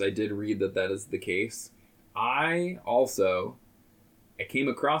 So yes, I did read that is the case. I came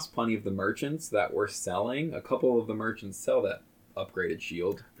across plenty of the merchants that were selling. A couple of the merchants sell that upgraded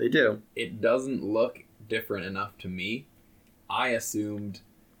shield. They do. It doesn't look different enough to me. I assumed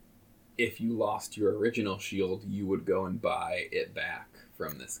if you lost your original shield, you would go and buy it back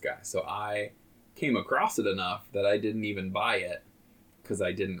from this guy. So I came across it enough that I didn't even buy it because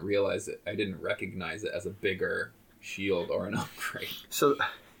I didn't realize it. I didn't recognize it as a bigger shield or an upgrade. So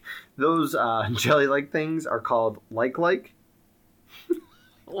those jelly-like things are called like.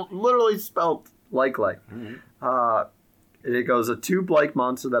 Literally spelled like. Mm-hmm. It goes, a tube-like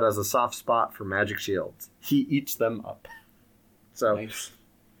monster that has a soft spot for magic shields. He eats them up. So, nice.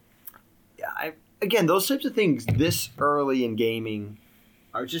 Yeah, again, those types of things this early in gaming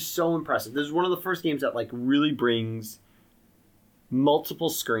are just so impressive. This is one of the first games that like really brings multiple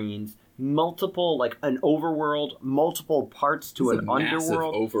screens, multiple like an overworld, multiple parts to an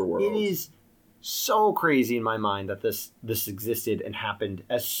underworld. Overworld. It is so crazy in my mind that this existed and happened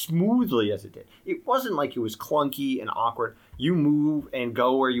as smoothly as it did. It wasn't like it was clunky and awkward. You move and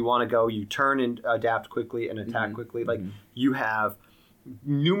go where you want to go. You turn and adapt quickly and attack quickly. Like you have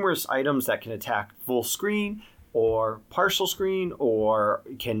numerous items that can attack full screen or partial screen or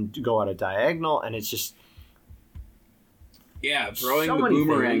can go at a diagonal, and it's just throwing so the many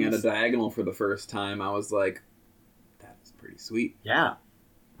boomerang things. at a diagonal for the first time, I was like, that's pretty sweet. Yeah,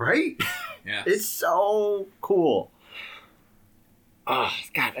 right. Yeah, it's so cool. Oh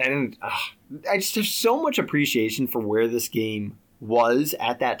God, I just have so much appreciation for where this game was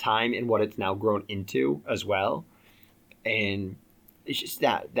at that time and what it's now grown into as well, and it's just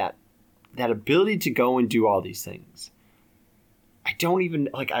that ability to go and do all these things. I don't even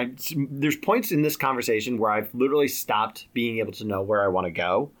there's points in this conversation where I've literally stopped being able to know where I want to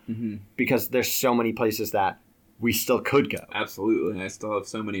go because there's so many places that we still could go. Absolutely. I still have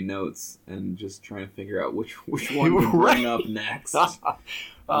so many notes and just trying to figure out which one to bring up next.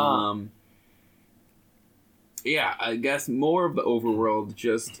 Yeah, I guess more of the overworld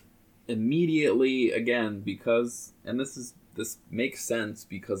just immediately, again, because, and this makes sense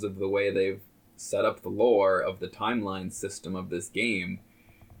because of the way they've set up the lore of the timeline system of this game,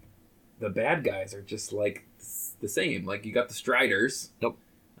 the bad guys are just like the same. Like, you got the Striders. Nope.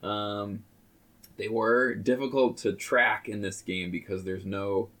 They were difficult to track in this game because there's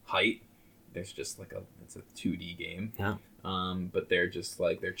no height. There's just like it's a 2D game. Yeah. But they're just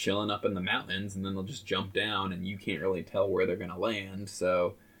like, they're chilling up in the mountains, and then they'll just jump down, and you can't really tell where they're gonna land.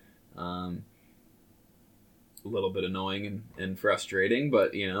 So, a little bit annoying and frustrating,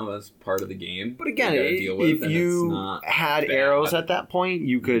 but that's part of the game. But again, if you had arrows at that point,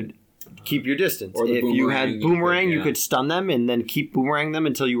 you could keep your distance. Or if you had boomerang, you could stun them and then keep boomerang them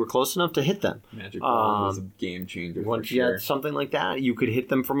until you were close enough to hit them. Magic Wand was a game changer. Once you had something like that, you could hit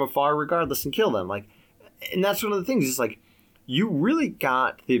them from afar regardless and kill them. Like, and that's one of the things. Is like, you really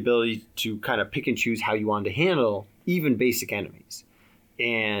got the ability to kind of pick and choose how you wanted to handle even basic enemies.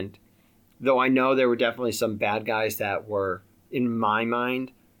 And though I know there were definitely some bad guys that were, in my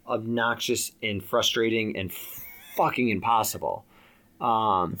mind, obnoxious and frustrating and fucking impossible.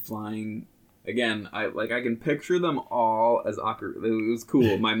 The flying, again, I can picture them all as awkward. It was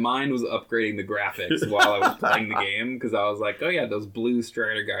cool. My mind was upgrading the graphics while I was playing the game, because I was like, oh yeah, those blue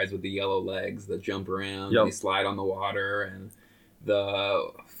Strider guys with the yellow legs that jump around, they slide on the water, and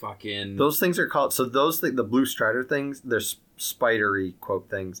the fucking... Those things are called... So the blue Strider things, they're spidery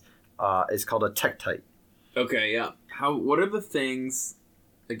quote things, is called a Tektite. Okay, yeah. What are the things...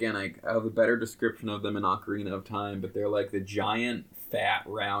 Again, I have a better description of them in Ocarina of Time, but they're like the giant, fat,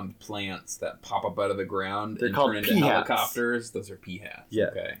 round plants that pop up out of the ground and turn into helicopters. Those are pea-hats. Yeah.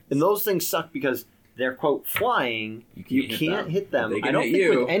 Okay. And those things suck because they're, quote, flying. You can't hit them. I don't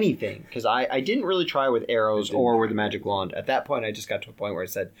think with anything, because I didn't really try with arrows or with the magic wand. At that point, I just got to a point where I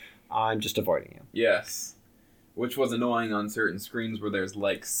said, I'm just avoiding you. Yes. Which was annoying on certain screens where there's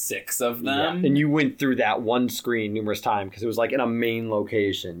like 6 of them. Yeah. And you went through that one screen numerous times because it was like in a main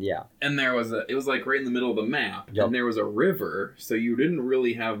location. Yeah. And it was like right in the middle of the map. Yep. And there was a river, so you didn't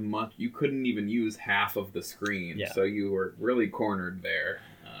really have much. You couldn't even use half of the screen. Yeah. So you were really cornered there,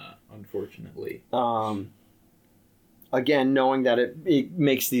 unfortunately. Again, knowing that it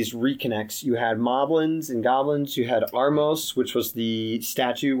makes these reconnects, you had moblins and goblins. You had Armos, which was the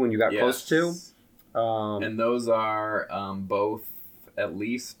statue when you got close to. And those are both, at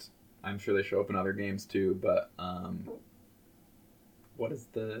least, I'm sure they show up in other games too, but what is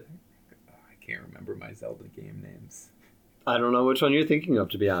I can't remember my Zelda game names. I don't know which one you're thinking of,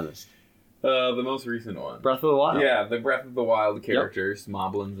 to be honest. The most recent one. Breath of the Wild. Yeah, the Breath of the Wild characters,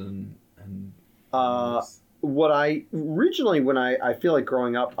 moblins and what I, originally, when I feel like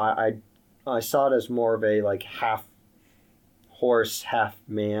growing up, I saw it as more of a like half horse, half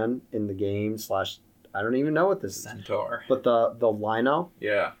man in the game / I don't even know what this Centaur. Is. But the Lino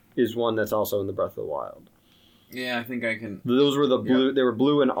is one that's also in the Breath of the Wild. Yeah, I think I can... Those were the blue... Yeah. They were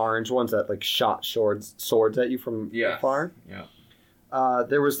blue and orange ones that like shot swords at you from afar. Yeah.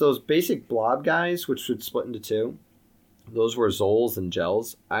 There was those basic blob guys, which would split into 2. Those were Zols and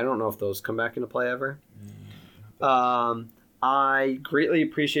Gels. I don't know if those come back into play ever. I greatly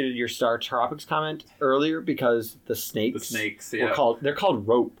appreciated your Star Tropics comment earlier because the snakes they're called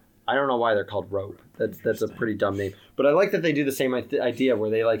rope. I don't know why they're called rope. That's a pretty dumb name. But I like that they do the same idea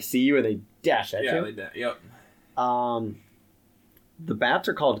where they like see you and they dash at you. Yeah, they dash. Yep. The bats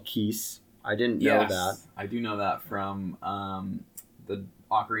are called Keese. I didn't know that. I do know that from the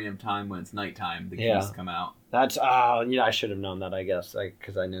Ocarina of Time when it's nighttime. The Keese come out. That's I should have known that, I guess,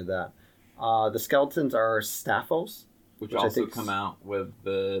 because I knew that. The skeletons are Staphos. Which also come out with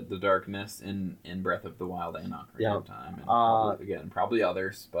the darkness in Breath of the Wild and Ocarina of Time. And probably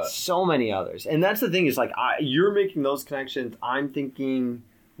others, but... So many others. And that's the thing is, like, you're making those connections. I'm thinking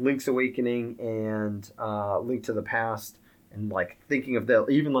Link's Awakening and Link to the Past, and, like, thinking of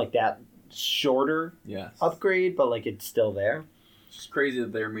even, like, that shorter upgrade, but, like, it's still there. It's just crazy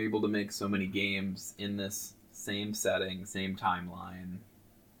that they're able to make so many games in this same setting, same timeline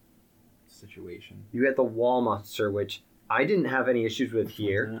situation. You had the wall monster, which... I didn't have any issues with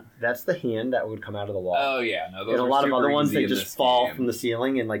here. That's the hand that would come out of the wall. Oh, yeah. No, those and a lot of other ones, they just fall from the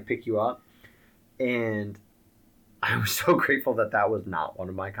ceiling and, like, pick you up. And I was so grateful that was not one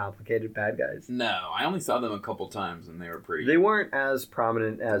of my complicated bad guys. No, I only saw them a couple times, and they were pretty... They weren't as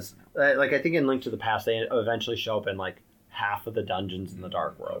prominent as... Like, I think in Link to the Past, they eventually show up in, like, half of the dungeons in the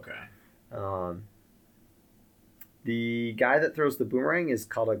Dark World. Okay. The guy that throws the boomerang is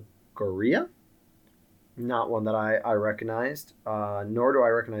called a Gorilla. Not one that I recognized, nor do I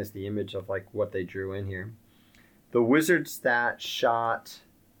recognize the image of like what they drew in here. The wizards that shot...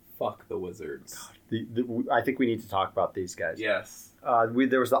 Fuck the wizards. God, I think we need to talk about these guys. Yes.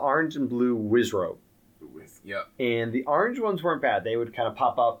 There was the orange and blue Wizrobe. Yep. And the orange ones weren't bad. They would kind of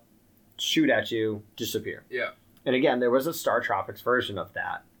pop up, shoot at you, disappear. Yeah. And again, there was a Star Tropics version of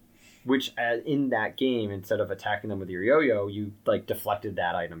that, which in that game, instead of attacking them with your yo-yo, you like deflected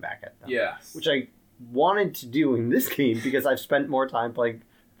that item back at them. Yes. Which I wanted to do in this game because I've spent more time playing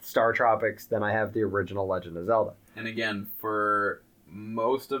Star Tropics than I have the original Legend of Zelda. And again, for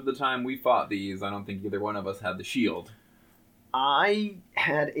most of the time we fought these, I don't think either one of us had the shield. I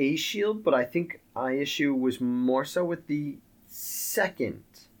had a shield, but I think my issue was more so with the second,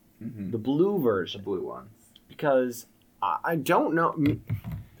 the blue version. The blue ones. Because I don't know.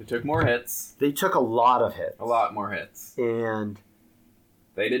 They took more hits. They took a lot of hits. A lot more hits. And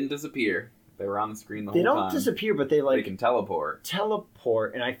they didn't disappear. They were on the screen the whole They time. don't disappear, but they can teleport.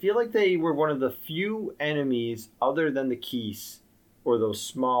 And I feel like they were one of the few enemies, other than the Keese, or those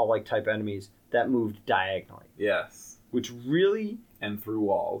small like type enemies, that moved diagonally. Yes. Which really... And through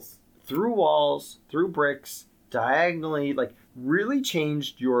walls. Through walls, through bricks, diagonally, like, really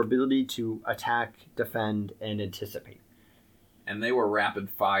changed your ability to attack, defend, and anticipate. And they were rapid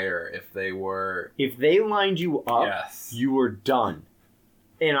fire if they were... If they lined you up, yes. You were done.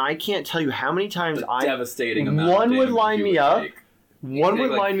 And I can't tell you how many times devastating amount one of would line me up. Take. One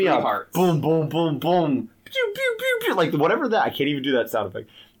would line me up. Hearts. Boom, boom, boom, boom. Pew, pew, pew, pew. Like, whatever that... I can't even do that sound effect.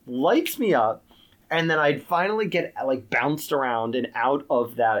 Lights me up. And then I'd finally get, like, bounced around and out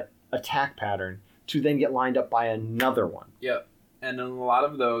of that attack pattern to then get lined up by another one. Yep. And in a lot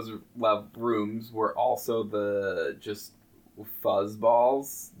of those rooms were also the just fuzz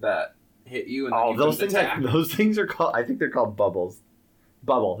balls that hit you and then you those couldn't things attack. Those things are called... I think they're called bubbles.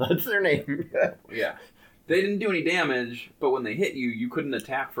 Bubble. That's their name. Yeah. They didn't do any damage, but when they hit you, you couldn't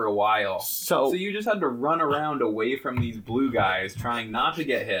attack for a while. So you just had to run around away from these blue guys trying not to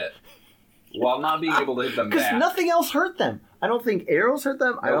get hit. While not being able to hit them back. Because nothing else hurt them. I don't think arrows hurt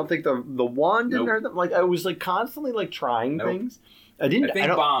them. Nope. I don't think the wand didn't hurt them. Like, I was like constantly like trying things. I think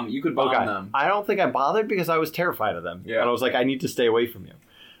you could bomb them. I don't think I bothered because I was terrified of them. Yeah. And I was like, I need to stay away from you.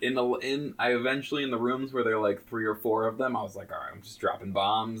 I eventually in the rooms where there are like 3 or 4 of them, I was like, all right, I'm just dropping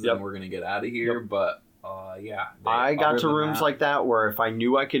bombs and we're gonna get out of here. Yep. But yeah. I got to rooms like that where if I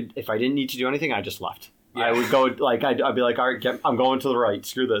didn't need to do anything, I just left. Yeah. I would go like I'd be like, all right, I'm going to the right.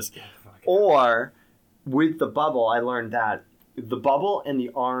 Screw this. Yeah. Or, with the bubble, I learned that the bubble and the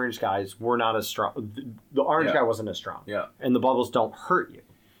orange guys were not as strong. The orange guy wasn't as strong. Yeah. And the bubbles don't hurt you.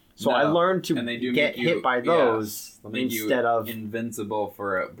 So I learned to get hit by those instead of... invincible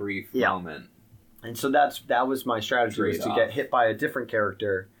for a brief moment. And so that was my strategy, was to get hit by a different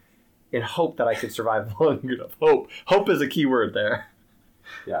character and hope that I could survive long enough. Hope. Hope is a key word there.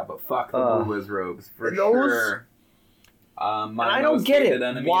 Yeah, but fuck the blue Wizrobes, for sure. I don't get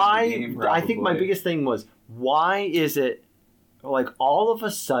it. Why? I think my biggest thing was, why is it like all of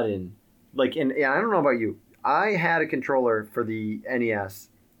a sudden, like, and I don't know about you, I had a controller for the NES,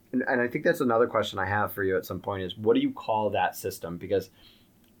 and I think that's another question I have for you at some point is, what do you call that system? Because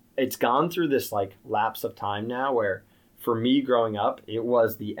it's gone through this like lapse of time now where for me growing up, it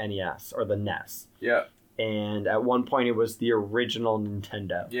was the NES or the NES. Yeah. And at one point it was the original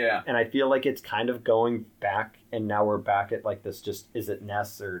Nintendo. Yeah. And I feel like it's kind of going back, and now we're back at like this just, is it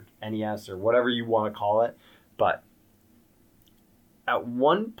NES or NES or whatever you want to call it. But at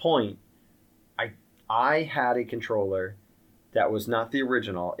one point, I had a controller that was not the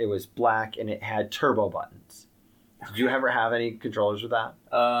original. It was black and it had turbo buttons. Did you ever have any controllers with that?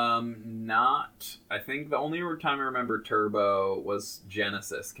 Not. I think the only time I remember turbo was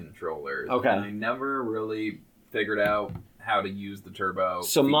Genesis controllers. Okay. And I never really figured out how to use the turbo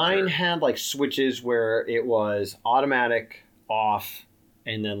So feature. Mine had like switches where it was automatic, off,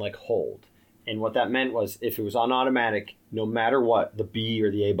 and then like hold. And what that meant was if it was on automatic, no matter what, the B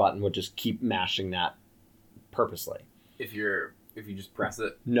or the A button would just keep mashing that purposely. If you just press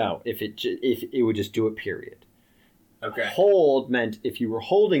it? No, if it would just do it, period. Okay. Hold meant if you were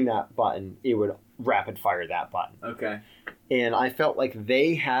holding that button, it would rapid fire that button. Okay. And I felt like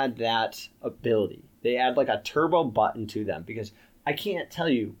they had that ability. They had like a turbo button to them because I can't tell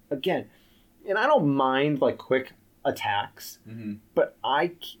you, again, and I don't mind like quick attacks, but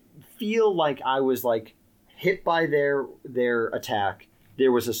I feel like I was like hit by their attack.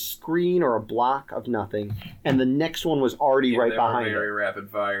 There was a screen or a block of nothing, and the next one was already right behind it. Very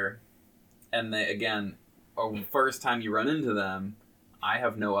rapid fire. And they, again... first time you run into them, I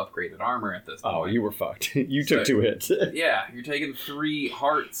have no upgraded armor at this point. Oh, you were fucked. You took 2 hits. Yeah, you're taking 3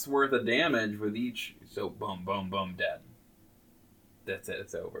 hearts worth of damage with each. So boom, boom, boom, dead. That's it.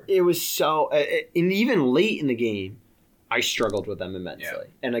 It's over. It was so... and even late in the game, I struggled with them immensely. Yeah.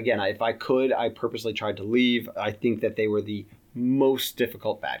 And again, if I could, I purposely tried to leave. I think that they were the most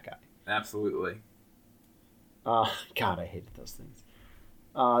difficult bad guy. Absolutely. God, I hated those things.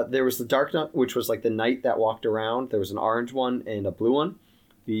 There was the Dark Knight, which was like the knight that walked around. There was an orange one and a blue one.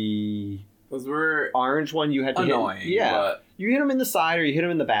 Those were orange one you had to annoying. Hit. Yeah, but... you hit him in the side or you hit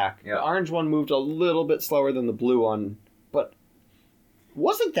him in the back. Yeah. The orange one moved a little bit slower than the blue one, but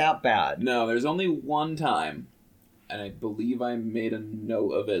wasn't that bad. No, there's only one time, and I believe I made a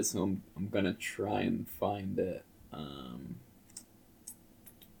note of it, so I'm gonna try and find it.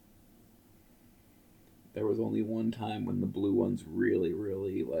 There was only one time when the blue ones really,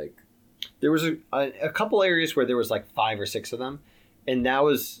 really, like... There was a couple areas where there was like 5 or 6 of them, and that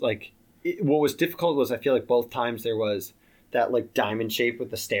was like... what was difficult was I feel like both times there was that like diamond shape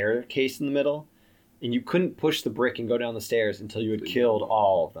with the staircase in the middle, and you couldn't push the brick and go down the stairs until you had killed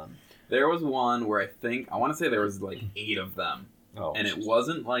all of them. There was one where I want to say there was like 8 of them, and it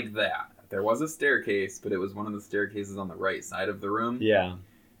wasn't like that. There was a staircase, but it was one of the staircases on the right side of the room. Yeah.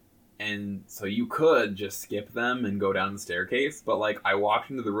 And so you could just skip them and go down the staircase, but like I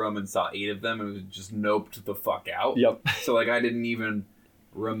walked into the room and saw 8 of them and it was just noped the fuck out. Yep. So like I didn't even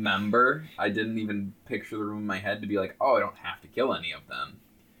remember. I didn't even picture the room in my head to be like, oh, I don't have to kill any of them.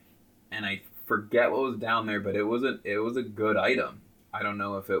 And I forget what was down there, but it was a good item. I don't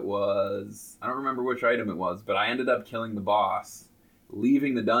know if it was... I don't remember which item it was, but I ended up killing the boss,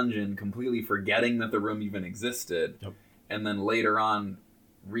 leaving the dungeon, completely forgetting that the room even existed, yep. And then later on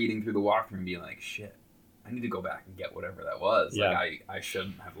reading through the walkthrough and being like, shit, I need to go back and get whatever that was. Yeah. Like, I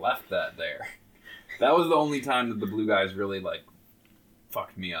shouldn't have left that there. That was the only time that the blue guys really, like,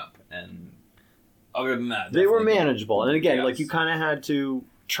 fucked me up. And other than that... They were manageable. And again, yes. like, you kind of had to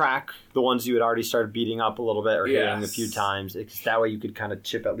track the ones you had already started beating up a little bit or hitting a few times. That way you could kind of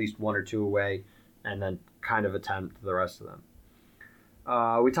chip at least 1 or 2 away and then kind of attempt the rest of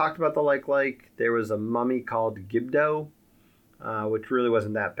them. We talked about the like. There was a mummy called Gibdo, which really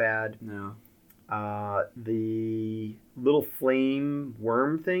wasn't that bad. No. The little flame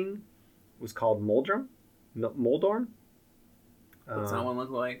worm thing was called Moldorm. What's that one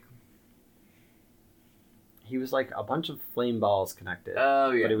look like? He was like a bunch of flame balls connected.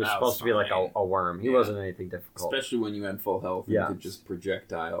 Oh, yeah. But it was supposed to be like a worm. He wasn't anything difficult. Especially when you had full health and you could just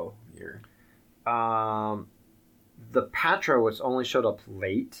projectile your... The Patra was only showed up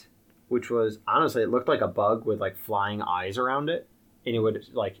late, which was, honestly, it looked like a bug with like flying eyes around it. And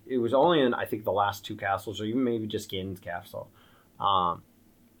it was only in, I think, the last 2 castles, or even maybe just Ganon's castle. And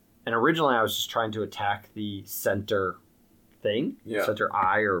originally I was just trying to attack the center thing, center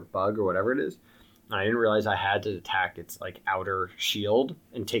eye or bug or whatever it is. And I didn't realize I had to attack its like outer shield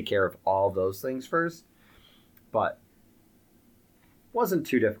and take care of all of those things first. But wasn't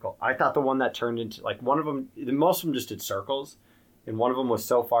too difficult. I thought the one that turned into like one of them, most of them just did circles, and one of them was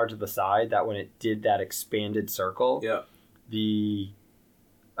so far to the side that when it did that expanded circle, the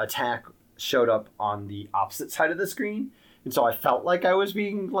attack showed up on the opposite side of the screen, and so I felt like I was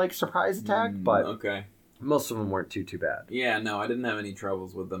being like surprise attacked, but most of them weren't too bad. Yeah, no, I didn't have any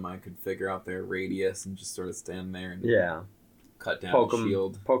troubles with them. I could figure out their radius and just sort of stand there and cut down the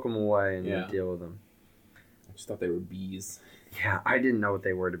shield, poke them away, and then deal with them. I just thought they were bees. Yeah, I didn't know what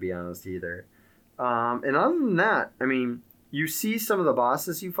they were, to be honest, either. And other than that, I mean, you see some of the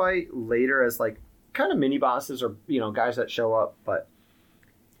bosses you fight later as, like, kind of mini-bosses or, guys that show up, but...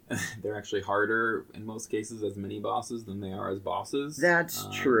 They're actually harder, in most cases, as mini-bosses than they are as bosses. That's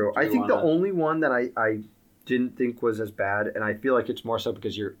true. I think the only one that I didn't think was as bad, and I feel like it's more so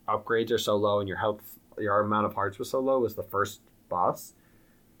because your upgrades are so low and your amount of hearts was so low, was the first boss,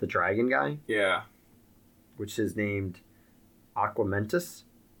 the dragon guy. Yeah. Which is named... Aquamentus.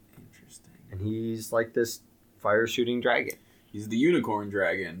 Interesting. And he's like this fire shooting dragon. He's the unicorn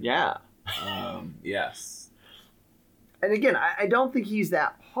dragon. Yeah. Yes. And again, I don't think he's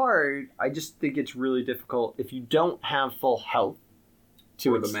that hard. I just think it's really difficult if you don't have full health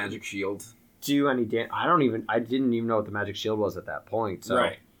to the magic shield. Do any damage. I didn't even know what the magic shield was at that point. So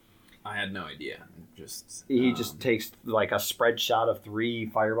right. I had no idea. He just takes like a spread shot of 3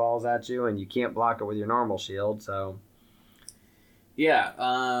 fireballs at you, and you can't block it with your normal shield, so... Yeah, do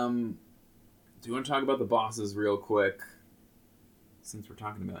you want to talk about the bosses real quick? Since we're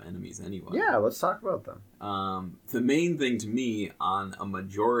talking about enemies anyway. Yeah, let's talk about them. The main thing to me on a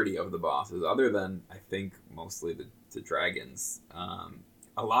majority of the bosses, other than, I think, mostly the dragons,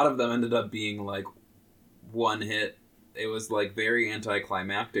 a lot of them ended up being, like, one hit. It was, like, very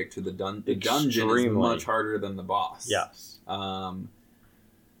anticlimactic to the dungeon. The dungeon is much harder than the boss. Yes. Dodongo,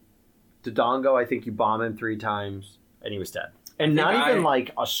 I think you bomb him 3 times, and he was dead. And not even,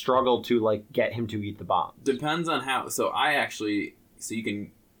 like, a struggle to, like, get him to eat the bomb. Depends on how... So you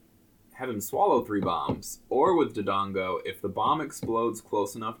can have him swallow 3 bombs. Or with Dodongo, if the bomb explodes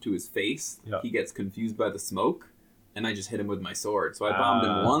close enough to his face, he gets confused by the smoke, and I just hit him with my sword. So I bombed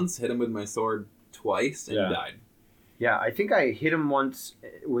him once, hit him with my sword twice, and he died. Yeah, I think I hit him once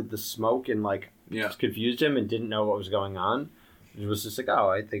with the smoke and just confused him and didn't know what was going on. It was just like, oh,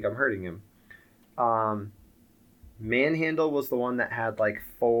 I think I'm hurting him. Manhandle was the one that had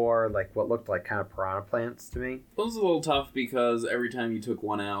 4 what looked like kind of piranha plants to me. It was a little tough because every time you took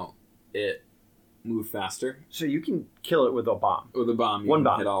one out, it moved faster. So you can kill it with a bomb. With a bomb, you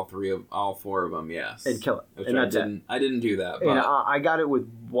can hit all 4 of them, yes. And kill it. And I didn't do that. But... And I got it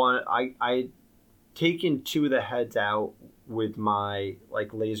with one. I taken 2 of the heads out with my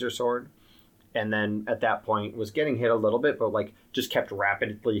laser sword. And then at that point was getting hit a little bit, but just kept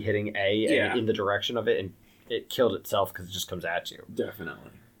rapidly hitting A and in the direction of it, and it killed itself because it just comes at you.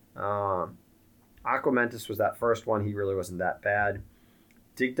 Definitely. Aquamentus was that first one. He really wasn't that bad.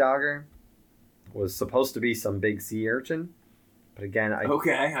 Digdogger was supposed to be some big sea urchin, but again,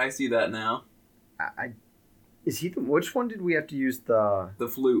 I see that now. Is he which one did we have to use the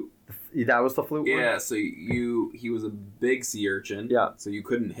flute? That was the flute one? Yeah, so he was a big sea urchin. Yeah. So you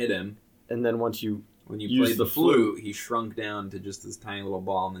couldn't hit him. And then when you played the flute, he shrunk down to just this tiny little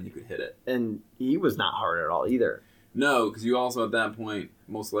ball, and then you could hit it. And he was not hard at all either. No, because you also at that point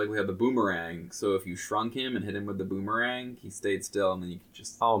most likely had the boomerang. So if you shrunk him and hit him with the boomerang, he stayed still, and then you could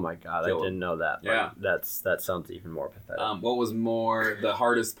just. Oh my god, I didn't know that. Yeah, that sounds even more pathetic. What was the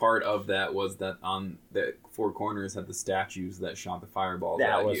hardest part of that was that on the 4 corners had the statues that shot the fireballs at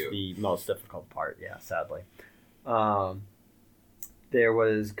you. That was the most difficult part. Yeah, sadly. There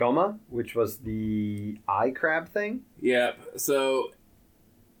was Goma, which was the eye crab thing. Yeah, so,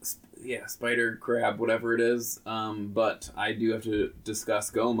 spider crab, whatever it is. But I do have to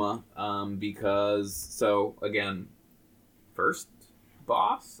discuss Goma, because, again, first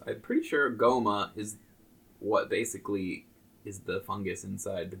boss, I'm pretty sure Goma is what basically is the fungus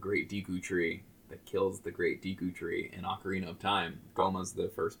inside the Great Deku Tree that kills the Great Deku Tree in Ocarina of Time. Goma's the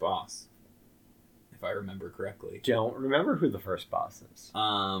first boss. If I remember correctly. Don't remember who the first boss is.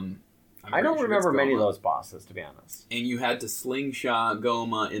 I don't remember many of those bosses, to be honest. And you had to slingshot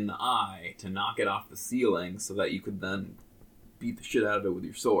Goma in the eye to knock it off the ceiling so that you could then beat the shit out of it with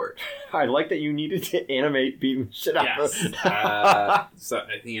your sword. I like that you needed to animate beating the shit out of it. So,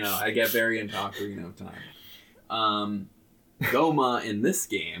 I get very into Ocarina of Time. Goma in this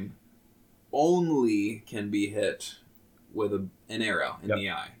game only can be hit with an arrow in the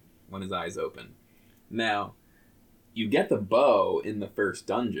eye when his eye's open. Now, you get the bow in the first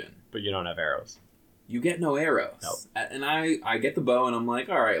dungeon. But you don't have arrows. You get no arrows. Nope. And I get the bow, and I'm like,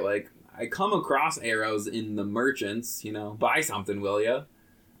 all right, I come across arrows in the merchants, buy something, will ya?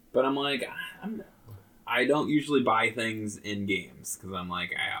 But I'm like, I don't usually buy things in games, because I'm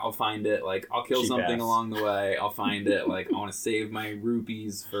like, I'll find it, I'll kill something along the way, I'll find it, I want to save my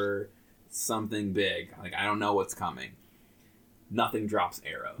rupees for something big. I don't know what's coming. Nothing drops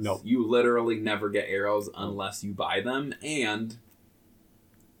arrows. Nope. You literally never get arrows unless you buy them, and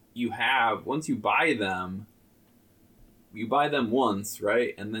once you buy them once,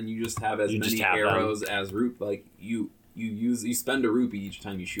 right? And then you just have as many arrows as you spend a rupee each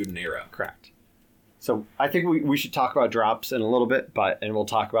time you shoot an arrow. Correct. So I think we should talk about drops in a little bit, and we'll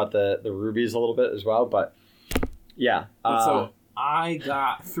talk about the rubies a little bit as well. But yeah. So I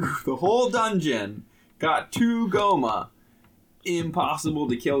got through the whole dungeon, got 2 Goma. Impossible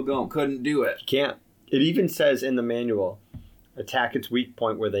to kill Goma. Couldn't do it. Can't. It even says in the manual, attack its weak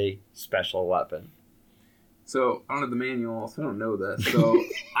point with a special weapon. So, I don't have the manual, so I don't know this. So,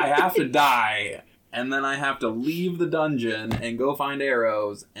 I have to die, and then I have to leave the dungeon and go find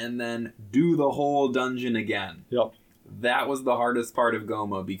arrows, and then do the whole dungeon again. Yep. That was the hardest part of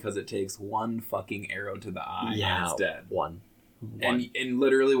Goma, because it takes 1 fucking arrow to the eye, and it's dead. One. And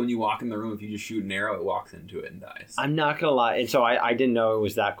literally, when you walk in the room, if you just shoot an arrow, it walks into it and dies. I'm not going to lie. And so I didn't know it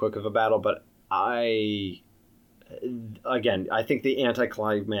was that quick of a battle, but I think the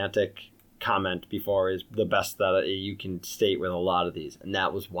anticlimactic comment before is the best that you can state with a lot of these. And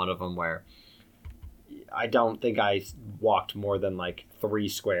that was one of them where I don't think I walked more than 3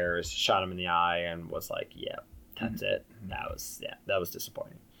 squares, shot him in the eye, and was like, yeah, that's it. That was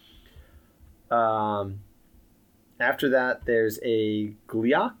disappointing. After that, there's a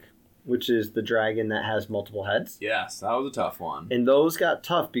Gliok, which is the dragon that has multiple heads. Yes, that was a tough one. And those got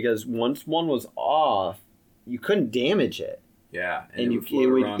tough because once one was off, you couldn't damage it. Yeah, and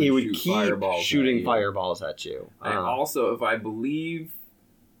it would keep shooting fireballs at you. And also, if I believe,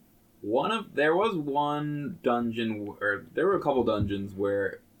 there was one dungeon, or there were a couple dungeons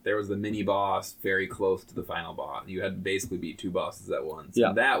where there was the mini boss very close to the final boss. You had to basically beat 2 bosses at once. Yeah.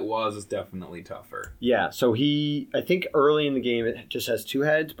 And that was definitely tougher. Yeah, so I think early in the game it just has 2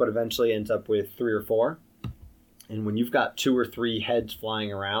 heads, but eventually ends up with 3 or 4. And when you've got 2 or 3 heads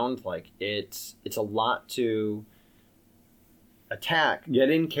flying around, like it's a lot to attack, get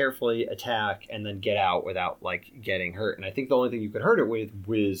in carefully, attack, and then get out without like getting hurt. And I think the only thing you could hurt it with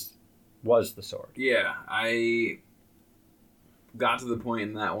was the sword. Yeah, I got to the point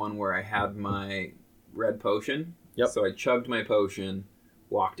in that one where I had my red potion. Yep. So I chugged my potion,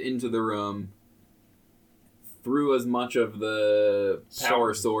 walked into the room, threw as much of the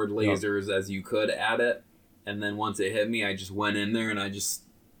power sword lasers as you could at it, and then once it hit me, I just went in there and I just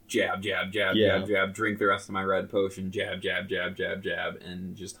jab, drink the rest of my red potion, jab,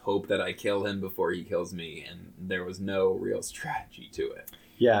 and just hope that I kill him before he kills me, and there was no real strategy to it.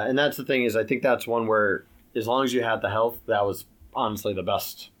 Yeah, and that's the thing is I think that's one where as long as you had the health, that was honestly the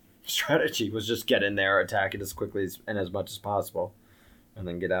best strategy, was just get in there, attack it as quickly and as much as possible, and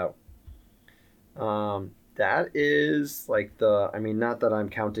then get out. That is like not that I'm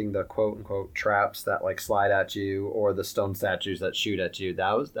counting the quote unquote traps that like slide at you or the stone statues that shoot at you.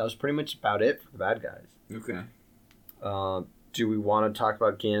 That was pretty much about it for the bad guys. Okay. Do we want to talk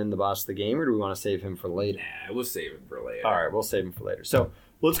about Ganon, the boss of the game, or do we want to save him for later? Nah, we'll save him for later. All right, we'll save him for later. So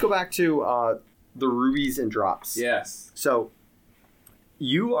let's go back to the rubies and drops. Yes. So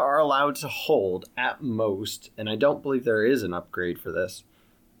you are allowed to hold at most, and I don't believe there is an upgrade for this,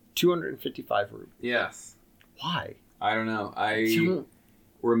 255 rubies. Yes. Why? I don't know. I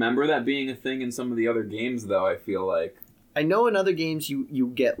remember that being a thing in some of the other games, though, I feel like. I know in other games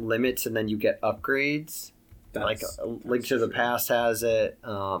you get limits and then you get upgrades. Like Link to the Past has it. I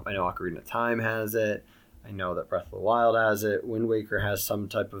know Ocarina of Time has it. I know that Breath of the Wild has it. Wind Waker has some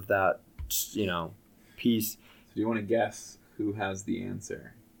type of that, piece. So do you want to guess who has the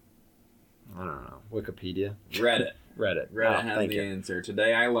answer? I don't know. Wikipedia? Reddit. Reddit Has the answer.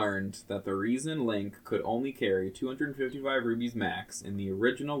 Today I learned that the reason Link could only carry 255 rubies max in the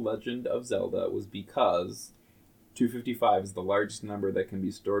original Legend of Zelda was because 255 is the largest number that can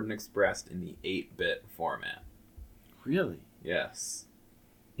be stored and expressed in the 8-bit format. Really? Yes.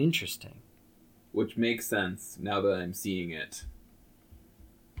 Interesting. Which makes sense now that I'm seeing it.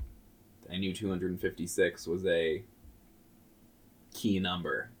 I knew 256 was a key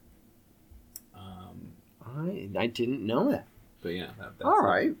number. I didn't know that. But yeah, that's all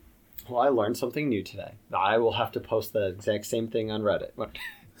right. Well, I learned something new today. I will have to post the exact same thing on Reddit.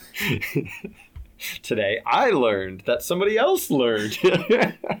 Today, I learned that somebody else learned.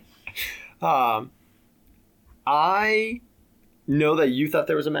 I know that you thought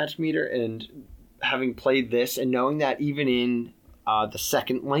there was a magic meter, and having played this and knowing that even in the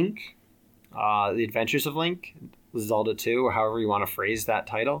second Link, The Adventures of Link, Zelda 2, or however you want to phrase that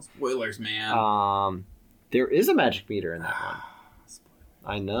title. Spoilers, man. There is a magic meter in that one.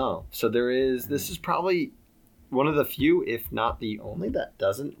 I know. So there is. This is probably one of the few, if not the only, that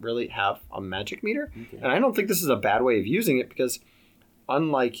doesn't really have a magic meter. Okay. And I don't think this is a bad way of using it because,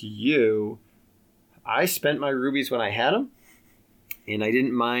 unlike you, I spent my rubies when I had them, and I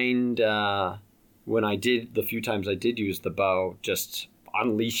didn't mind when I did, the few times I did use the bow, just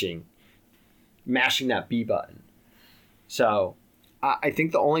mashing that B button. So I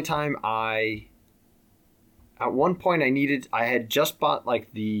think the only time at one point I had just bought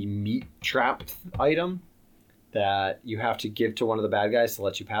like the meat trap item that you have to give to one of the bad guys to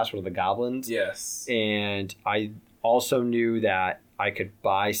let you pass, one of the goblins. Yes. And I also knew that I could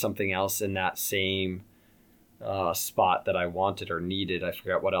buy something else in that same spot that I wanted or needed. I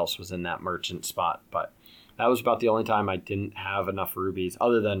forgot what else was in that merchant spot, but that was about the only time I didn't have enough rubies,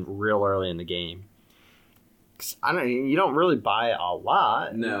 other than real early in the game. You don't really buy a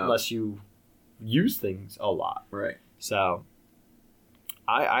lot unless you use things a lot. Right. So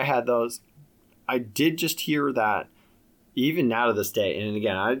I had those. I did just hear that even now to this day, and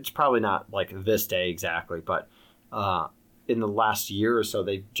again, it's probably not like this day exactly, but in the last year or so,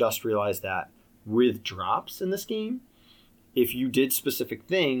 they've just realized that with drops in this game, if you did specific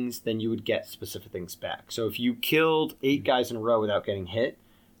things, then you would get specific things back. So if you killed 8 guys in a row without getting hit,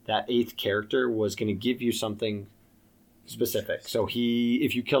 that 8th character was going to give you something specific. So if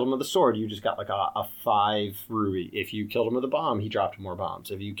you killed him with a sword, you just got like a 5 ruby. If you killed him with a bomb, he dropped more bombs.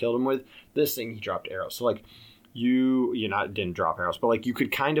 If you killed him with this thing, he dropped arrows. So like didn't drop arrows, but like you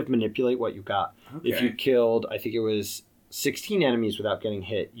could kind of manipulate what you got. Okay. If you killed, I think it was 16 enemies without getting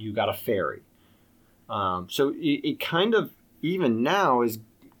hit, you got a fairy. So it kind of, even now, is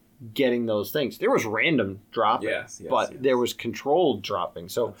getting those things. There was random dropping, but there was controlled dropping.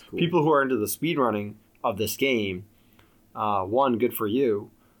 So cool. People who are into the speedrunning of this game, one, good for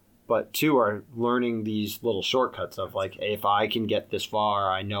you. but 2 are learning these little shortcuts of like, if I can get this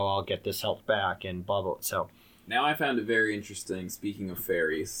far, I know I'll get this health back and blah, blah. So now I found it very interesting, speaking of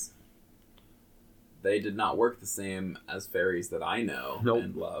fairies. They did not work the same as fairies that I know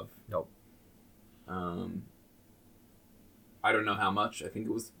and love. Nope. I don't know how much. I think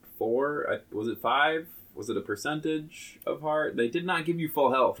it was 4. Was it 5? Was it a percentage of heart? They did not give you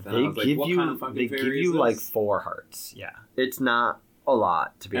full health. And I was like, what kind of fucking fairy is this? They give you like 4 hearts. Yeah. It's not a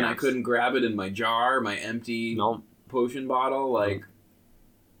lot, to be honest. And I couldn't grab it in my jar, my empty potion bottle. Like,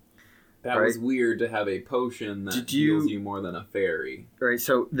 that was weird to have a potion that heals you more than a fairy. Right,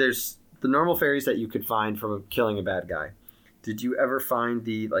 so there's the normal fairies that you could find from killing a bad guy. Did you ever find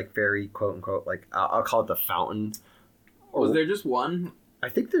the, like, fairy, quote-unquote, like, I'll call it the fountain? Was there just one? I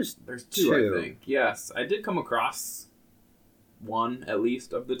think there's 2, I think. Yes, I did come across one, at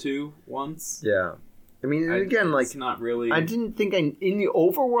least, of the 2 once. Yeah. I mean, again, like... It's not really... I didn't think... in the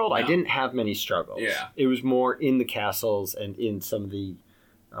overworld, I didn't have many struggles. Yeah. It was more in the castles and in some of the...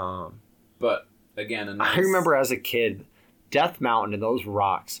 but, again... I remember as a kid, Death Mountain and those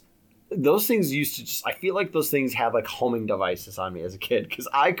rocks... Those things used to just... I feel like those things had, like, homing devices on me as a kid, because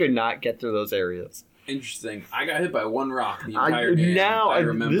I could not get through those areas. Interesting. I got hit by 1 rock the entire game. Now, I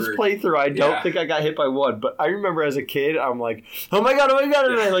remember... This playthrough, I don't think I got hit by 1, but I remember as a kid, I'm like, oh my god, and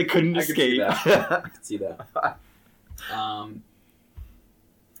I, like, couldn't escape. I could see that.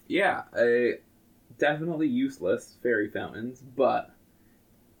 Yeah, definitely useless fairy fountains, but,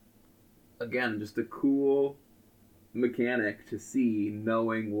 again, just a cool mechanic to see,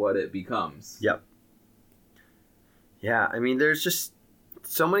 knowing what it becomes. Yep. Yeah, I mean, there's just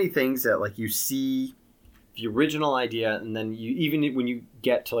so many things that, like, you see the original idea, and then you, even when you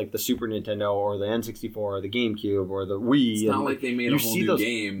get to, like, the Super Nintendo or the N64 or the GameCube or the Wii... It's not like they made a whole new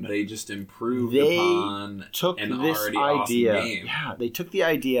game. They just improved upon an already awesome game. Yeah, they took the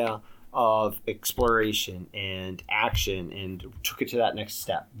idea of exploration and action and took it to that next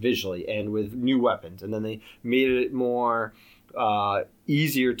step visually and with new weapons, and then they made it more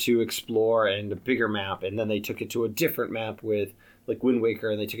easier to explore and a bigger map, and then they took it to a different map with like Wind Waker,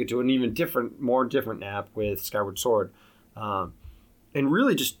 and they took it to an even more different map with Skyward Sword, and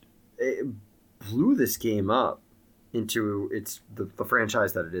really just it blew this game up into the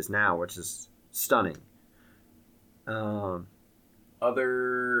franchise that it is now, which is stunning.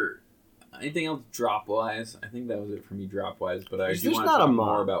 Anything else drop-wise? I think that was it for me drop-wise, but I do There's want to talk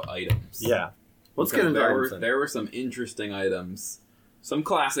more about items. Yeah. Let's get into items. There were some interesting items. Some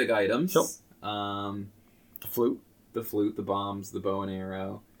classic items. Sure. The flute, the bombs, the bow and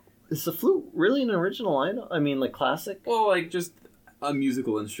arrow. Is the flute really an original item? I mean, like, classic? Well, like, just a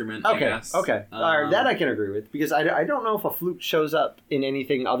musical instrument, I guess. Okay. All right, that I can agree with, because I don't know if a flute shows up in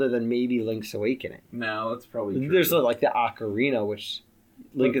anything other than maybe Link's Awakening. No, that's probably true. There's, like, the ocarina, which...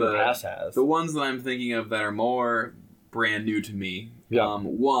 Link in the Past has. The ones that I'm thinking of that are more brand new to me. Yeah.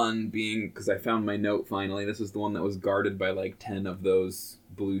 One being, because I found my note finally, this is the one that was guarded by like 10 of those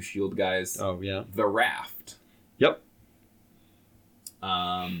blue shield guys. Oh, yeah. The raft. Yep.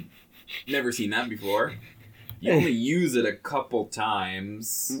 Never seen that before. You only use it a couple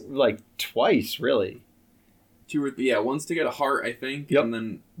times. Like twice, really. 2 or 3, once to get a heart, I think, and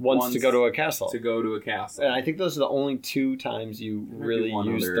then once to go to a castle. And I think those are the only 2 times you really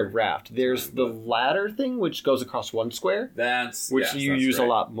use the raft. There's the ladder thing, which goes across 1 square. Which you use a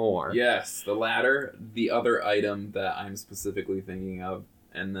lot more. Yes, the ladder, the other item that I'm specifically thinking of,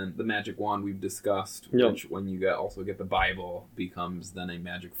 and then the magic wand we've discussed, which when you also get the Bible, becomes then a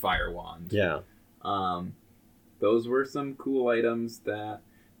magic fire wand. Yeah. Those were some cool items that...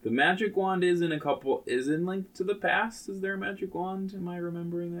 The magic wand is in Link to the Past. Is there a magic wand? Am I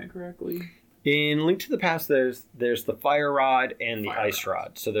remembering that correctly? In Link to the Past, there's the fire rod and the ice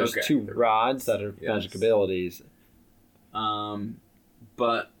rod. So there's 2 rods that are magic abilities.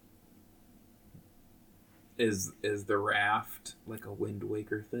 But is the raft like a Wind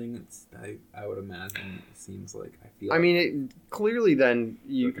Waker thing? I would imagine it seems like I mean, clearly then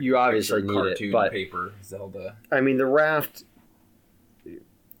you obviously need it, but paper Zelda. I mean, the raft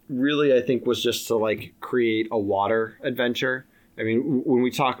really, I think, was just to like create a water adventure. I mean, when we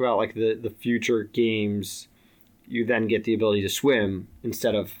talk about like the future games, you then get the ability to swim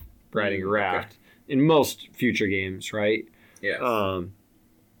instead of riding a raft in most future games, right? Yeah.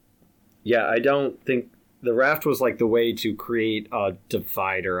 I don't think the raft was like the way to create a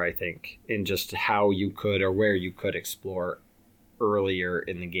divider, I think, in just how you could or where you could explore earlier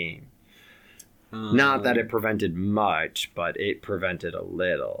in the game. Not that it prevented much, but it prevented a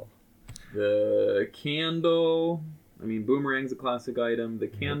little. The candle... I mean, boomerang's a classic item. The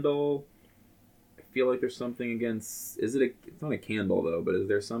candle... I feel like there's something against. It's not a candle though, but is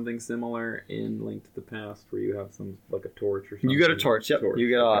there something similar in Link to the Past where you have some like a torch or something? You get a torch. Yep. You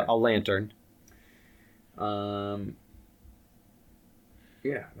get a lantern.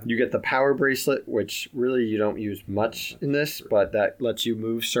 Yeah. You get the power bracelet, which really you don't use much in this, but that lets you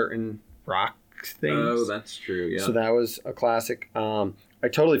move certain rock things. Oh, that's true. Yeah. So that was a classic. I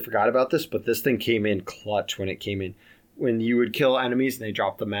totally forgot about this, but this thing came in clutch when it came in. When you would kill enemies and they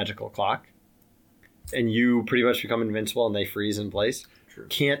drop the magical clock, and you pretty much become invincible and they freeze in place. True.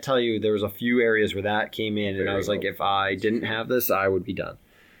 Can't tell you, there was a few areas where that came in, and I was like, if I didn't have this, I would be done.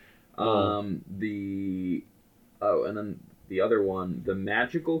 And then the other one, the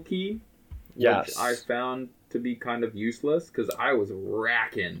magical key, yes, I found to be kind of useless because I was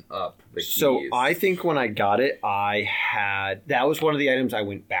racking up the keys. So I think when I got it, that was one of the items I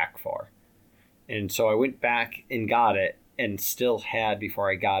went back for. And so I went back and got it and still had, before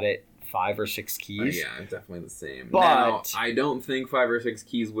I got it, 5 or 6 keys. Yeah, definitely the same. But now, I don't think 5 or 6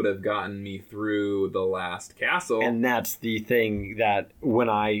 keys would have gotten me through the last castle. And that's the thing, that when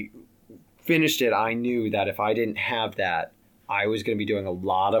I finished it, I knew that if I didn't have that, I was going to be doing a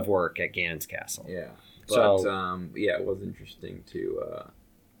lot of work at Ganon's castle. Yeah. But, it was interesting to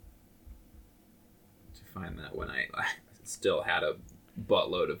find that when I still had a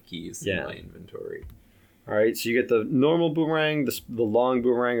buttload of keys in my inventory. All right, so you get the normal boomerang, the long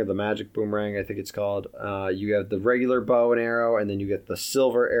boomerang, or the magic boomerang, I think it's called. You have the regular bow and arrow, and then you get the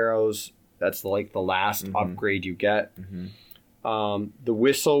silver arrows. That's like the last upgrade you get. Mm-hmm. The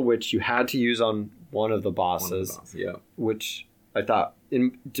whistle, which you had to use on one of the bosses, which I thought,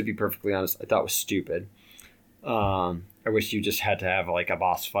 to be perfectly honest, I thought was stupid. I wish you just had to have like a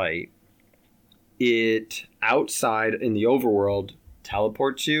boss fight. It, outside in the overworld,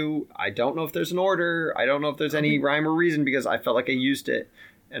 teleports you. I don't know if there's an order. I don't know if there's any rhyme or reason, because I felt like I used it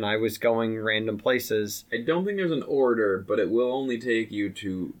and I was going random places. I don't think there's an order, but it will only take you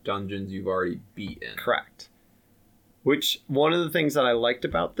to dungeons you've already beaten. Correct. Which, one of the things that I liked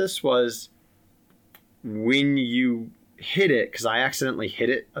about this was when you hit it, because I accidentally hit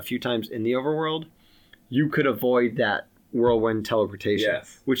it a few times in the overworld, you could avoid that whirlwind teleportation,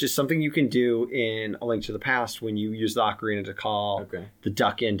 which is something you can do in A Link to the Past when you use the ocarina to call the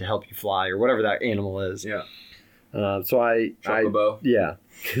duck in to help you fly, or whatever that animal is. Yeah. Chocobo. Yeah.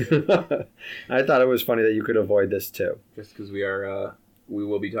 I thought it was funny that you could avoid this too. Just because we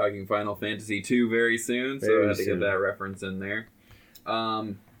will be talking Final Fantasy II very soon, so I had to get that reference in there.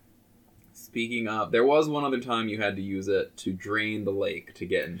 Speaking of, there was one other time you had to use it to drain the lake to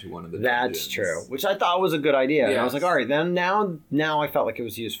get into one of the dungeons. That's true, which I thought was a good idea. Yes. And I was like, all right, then now I felt like it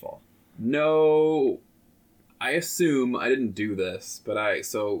was useful. No, I assume I didn't do this, but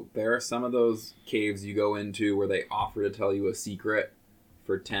so there are some of those caves you go into where they offer to tell you a secret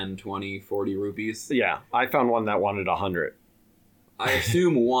for 10, 20, 40 rupees. Yeah, I found one that wanted 100. I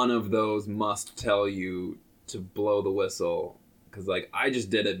assume one of those must tell you to blow the whistle. Because, I just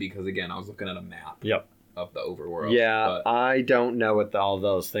did it because, again, I was looking at a map of the overworld. Yeah, I don't know what all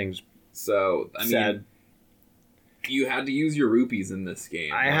those things So, I mean, you had to use your rupees in this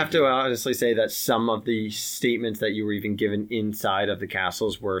game. I have to honestly say that some of the statements that you were even given inside of the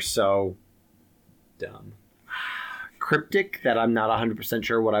castles were so dumb, cryptic, that I'm not 100%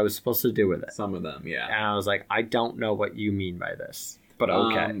 sure what I was supposed to do with it. Some of them, yeah. And I was like, I don't know what you mean by this, but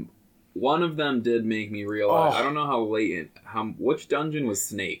okay. One of them did make me realize, I don't know which dungeon was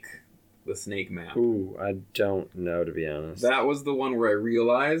Snake? The Snake map. Ooh, I don't know, to be honest. That was the one where I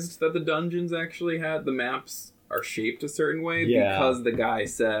realized that the dungeons actually had, the maps are shaped a certain way because the guy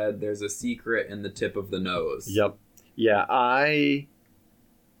said there's a secret in the tip of the nose. Yep. Yeah, I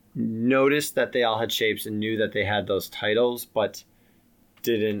noticed that they all had shapes and knew that they had those titles, but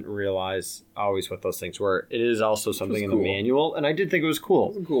didn't realize always what those things were. It is also something in the manual, and I did think it was cool.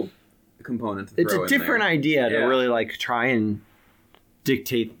 It was a cool component to throw It's a different idea to really try and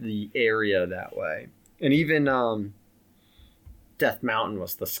dictate the area that way. And even Death Mountain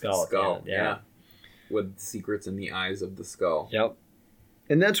was the skull. Yeah. With secrets in the eyes of the skull. Yep.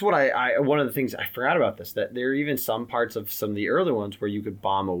 And that's what one of the things I forgot about this, that there are even some parts of some of the early ones where you could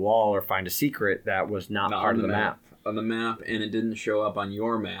bomb a wall or find a secret that was not part of the map. On the map, and it didn't show up on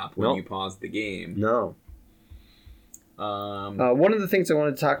your map when you paused the game. No. One of the things I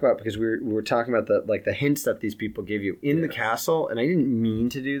wanted to talk about, because we were talking about the hints that these people give you in the castle, and I didn't mean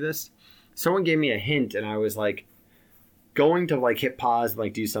to do this. Someone gave me a hint, and I was going to hit pause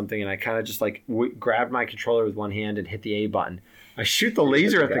and do something, and I kind of just grabbed my controller with one hand and hit the A button. I shoot the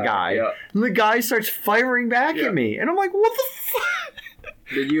laser at the guy, and the guy starts firing back at me, and I'm like, what the fuck?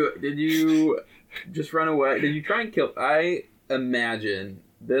 Did you just run away? Did you try and kill? I imagine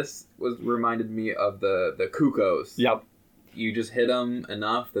this reminded me of the Kukos. Yep. You just hit them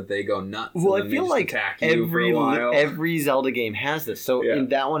enough that they go nuts. Well, and I then feel they like just attack you for a while. every Zelda game has this. So in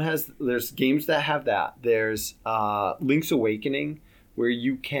that one there's games that have that. There's Link's Awakening, where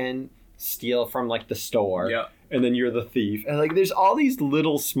you can steal from like the store, and then you're the thief, and like there's all these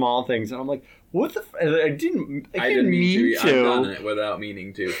little small things, and I'm like, what the? I didn't mean to. I've done it without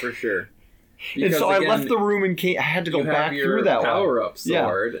meaning to, for sure. Because, and so again, I left the room and I had to go back through that power-up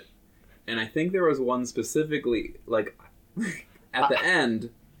sword, and I think there was one specifically like. At the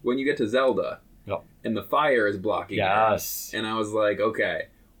end, when you get to Zelda, and the fire is blocking you, and I was like, okay,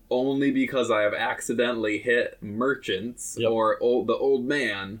 only because I have accidentally hit merchants or the old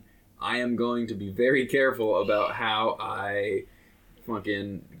man, I am going to be very careful about how I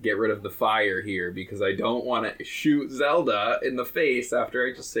fucking get rid of the fire here, because I don't want to shoot Zelda in the face after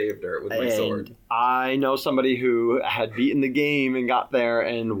I just saved her with my sword. I know somebody who had beaten the game and got there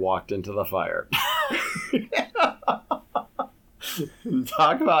and walked into the fire.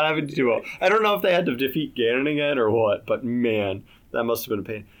 Talk about having to do I don't know if they had to defeat Ganon again or what, but man, that must have been a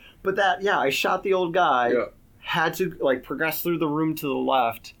pain. But I shot the old guy, had to like progress through the room to the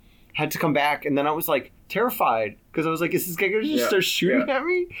left, had to come back, and then I was like terrified because I was like, is this guy gonna just start shooting at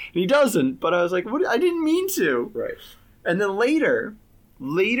me? And he doesn't, but I was like, what? I didn't mean to. Right. And then later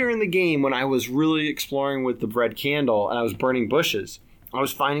in the game, when I was really exploring with the red candle and I was burning bushes, I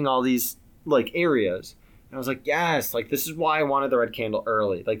was finding all these like areas. And I was like, yes, like this is why I wanted the red candle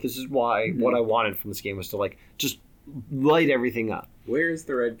early. Like this is why what I wanted from this game was to like just light everything up. Where's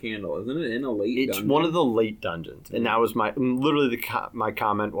the red candle? Isn't it in a late dungeon? It's one of the late dungeons. And that was my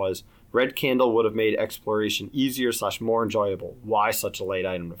comment was, red candle would have made exploration easier / more enjoyable. Why such a late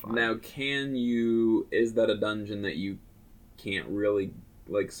item to find? Now, is that a dungeon that you can't really...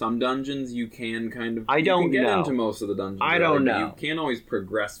 Like, some dungeons you can kind of... I don't know. You can get into most of the dungeons. I don't know. You can't always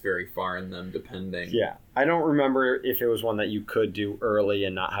progress very far in them, depending. Yeah. I don't remember if it was one that you could do early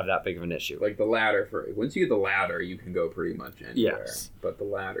and not have that big of an issue. Like the ladder. Once you get the ladder, you can go pretty much anywhere. Yes. But the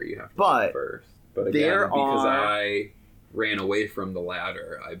ladder you have to do first. But again, because I ran away from the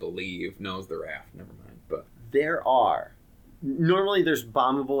ladder, I believe... No, it was the raft. Never mind. But normally there's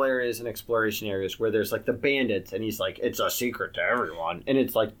bombable areas and exploration areas where there's like the bandits and he's like, it's a secret to everyone, and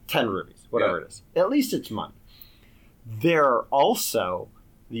it's like 10 rubies, whatever it is. At least it's money. There are also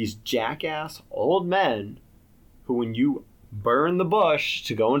these jackass old men who, when you burn the bush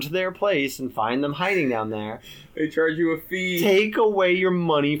to go into their place and find them hiding down there, they charge you a fee. Take away your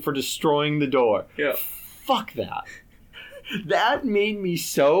money for destroying the door. Yeah. Fuck that. That made me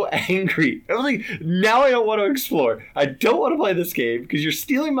so angry. I was like, now I don't want to explore. I don't want to play this game because you're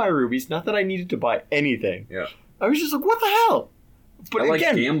stealing my rubies. Not that I needed to buy anything. Yeah. I was just like, what the hell? But I like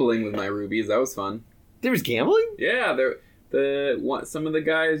gambling with my rubies. That was fun. There was gambling? Yeah. Some of the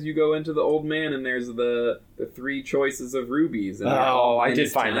guys, you go into the old man and there's the 3 choices of rubies. And I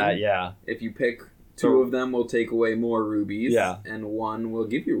did find 10. that, yeah. If you pick 2 of them, will take away more rubies. Yeah. And 1 will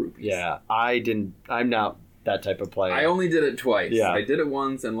give you rubies. Yeah. I'm not that type of player. I only did it twice. Yeah. I did it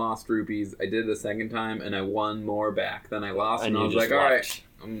once and lost rupees. I did it a second time and I won more back than I lost. And I was like, all right,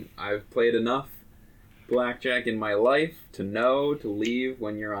 I've played enough blackjack in my life to know to leave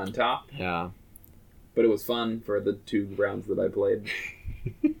when you're on top. Yeah. But it was fun for the 2 rounds that I played.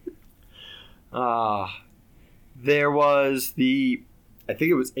 There was I think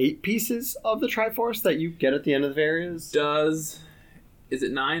it was 8 pieces of the Triforce that you get at the end of the areas. Is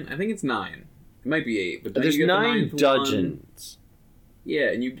it 9? I think it's 9. It might be 8, but then there's you get 9 the dungeons.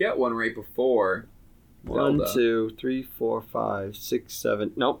 Yeah, and you get one right before Zelda. 1, 2, 3, 4, 5, 6,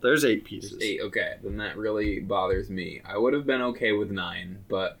 7. Nope, there's 8 pieces. There's 8. Okay, then that really bothers me. I would have been okay with 9,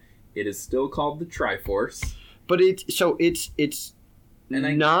 but it is still called the Triforce. But it's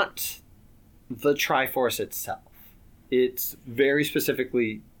not the Triforce itself. It's very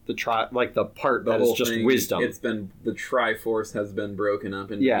specifically the part that is just wisdom. The Triforce has been broken up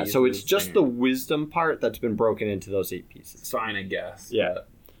into pieces. So it's just the wisdom part that's been broken into those 8 pieces. It's fine, I guess. Yeah.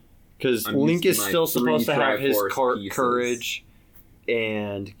 Because Link is still supposed to have his courage,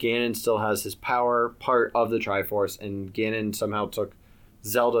 and Ganon still has his power part of the Triforce, and Ganon somehow took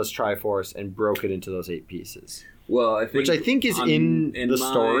Zelda's Triforce and broke it into those 8 pieces. Well, which I think is in the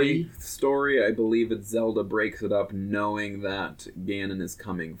story. Story, I believe it's Zelda breaks it up knowing that Ganon is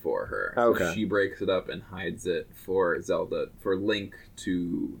coming for her. Okay. So she breaks it up and hides it for Link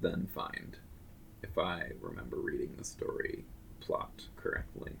to then find. If I remember reading the story plot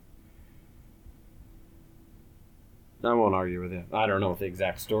correctly. I won't argue with you. I don't know what the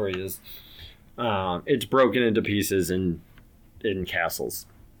exact story is. It's broken into pieces in castles.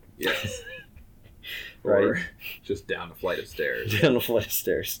 Yes. Right. Or just down a flight of stairs. Down a flight of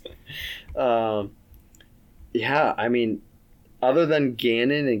stairs. Yeah, I mean, other than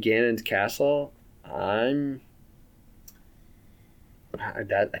Ganon and Ganon's Castle, I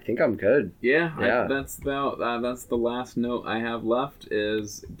think I'm good. Yeah. That's the last note I have left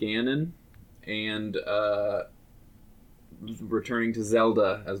is Ganon and returning to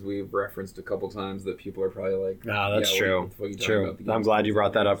Zelda, as we've referenced a couple times, that people are probably like, that's true. What are you talking True. about? The I'm glad you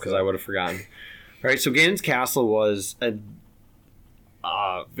brought that up because I would have forgotten. All right, so Ganon's Castle was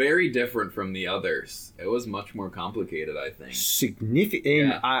very different from the others. It was much more complicated, I think. Significant.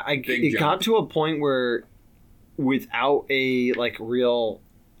 Yeah, It got to a point where, without a real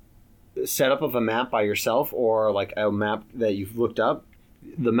setup of a map by yourself or like a map that you've looked up,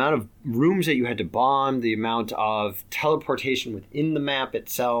 the amount of rooms that you had to bomb, the amount of teleportation within the map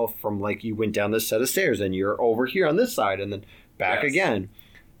itself, from you went down this set of stairs and you're over here on this side and then back again.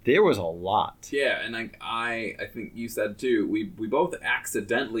 There was a lot. Yeah, and I think you said too, we both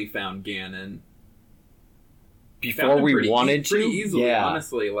accidentally found Ganon before we wanted to. Pretty easily, yeah.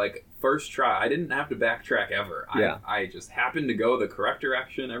 Honestly, first try. I didn't have to backtrack ever. Yeah. I just happened to go the correct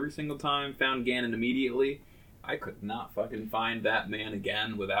direction every single time, found Ganon immediately. I could not fucking find that man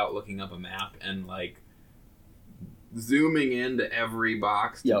again without looking up a map and zooming into every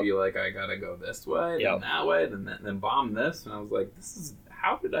box to be like, I gotta go this way, then that way, then bomb this, and I was like,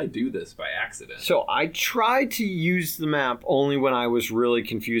 how did I do this by accident? So I tried to use the map only when I was really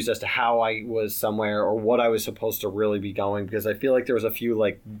confused as to how I was somewhere or what I was supposed to really be going, because I feel like there was a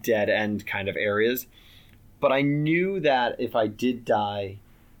few dead end kind of areas. But I knew that if I did die,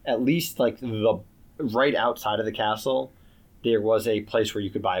 at least the right outside of the castle, there was a place where you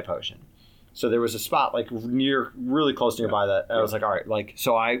could buy a potion. So there was a spot really close nearby that I was like, all right,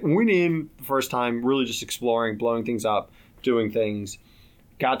 so I went in the first time, really just exploring, blowing things up, doing things.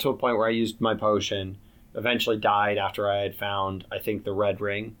 Got to a point where I used my potion, eventually died after I had found, I think, the red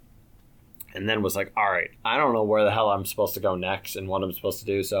ring, and then was like, all right, I don't know where the hell I'm supposed to go next and what I'm supposed to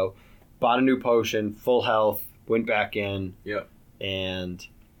do. So bought a new potion, full health, went back in. Yep. And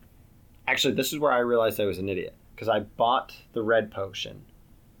actually, this is where I realized I was an idiot, because I bought the red potion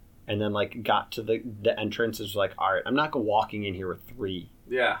and then got to the entrance. It was like, all right, I'm not walking in here with 3.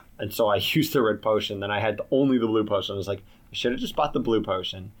 Yeah. And so I used the red potion. Then I had only the blue potion. I was like, I should have just bought the blue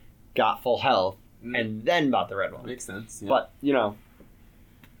potion, got full health, and then bought the red one. Makes sense. Yeah. But,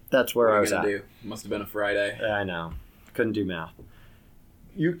 that's where I was at. Do? Must have been a Friday. I know. Couldn't do math.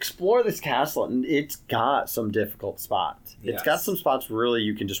 You explore this castle, and it's got some difficult spots. Yes. It's got some spots really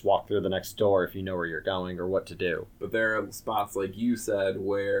you can just walk through the next door if you know where you're going or what to do. But there are spots, like you said,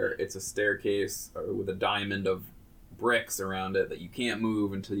 where it's a staircase with a diamond of bricks around it that you can't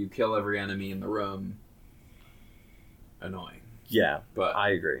move until you kill every enemy in the room. Annoying. Yeah, but I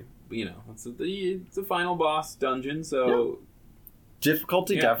agree. It's a final boss dungeon, so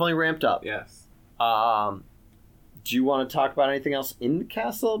difficulty definitely ramped up. Yes. Do you want to talk about anything else in the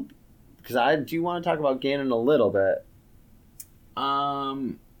castle? Because I do want to talk about Ganon a little bit.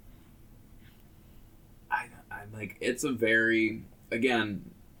 I it's a very,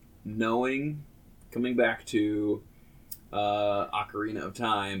 again, coming back to Ocarina of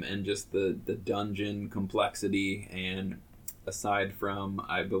Time and just the dungeon complexity, and aside from,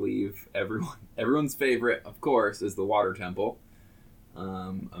 I believe, everyone's favorite, of course, is the Water Temple.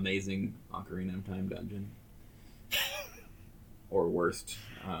 Amazing Ocarina of Time dungeon. Or worst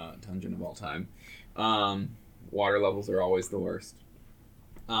dungeon of all time. Water levels are always the worst.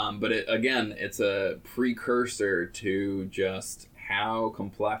 But it's a precursor to just how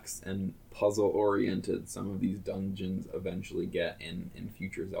complex and puzzle-oriented some of these dungeons eventually get in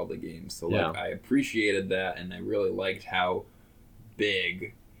future Zelda games. So I appreciated that, and I really liked how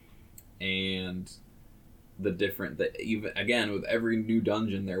big and even again, with every new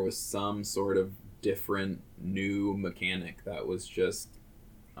dungeon there was some sort of different new mechanic that was just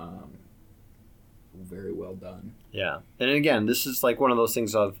very well done. Yeah. And again, this is one of those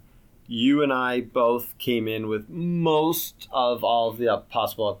things of, you and I both came in with most of all of the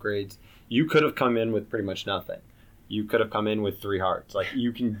possible upgrades. You could have come in with pretty much nothing. You could have come in with 3 hearts.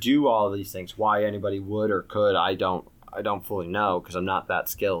 You can do all of these things. Why anybody would or could, I don't fully know, because I'm not that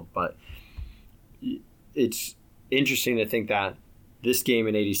skilled. But it's interesting to think that this game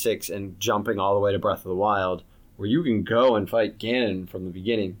in 86 and jumping all the way to Breath of the Wild, where you can go and fight Ganon from the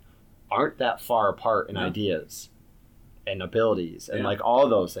beginning, aren't that far apart in ideas and abilities and all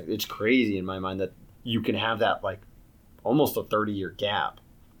those things. It's crazy in my mind that you can have that almost a 30-year gap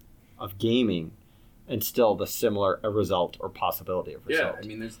of gaming and still the similar result or possibility of result. Yeah, I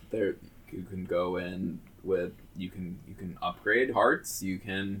mean, you can go in with you can upgrade hearts. You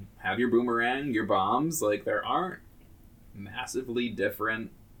can have your boomerang, your bombs. Like, there aren't massively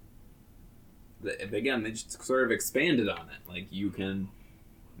different. Again, they just sort of expanded on it. Like, you can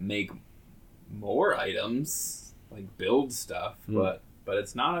make more items, like build stuff, but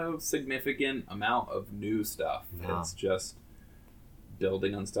it's not a significant amount of new stuff. No. It's just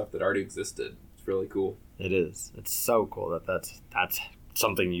building on stuff that already existed. It's really cool. It is. It's so cool that's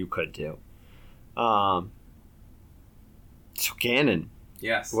something you could do. So Ganon.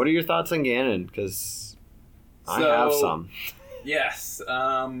 Yes. What are your thoughts on Ganon? Because I have some. Yes.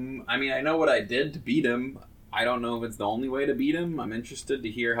 I mean, I know what I did to beat him. I don't know if it's the only way to beat him. I'm interested to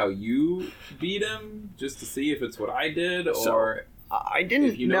hear how you beat him, just to see if it's what I did, or I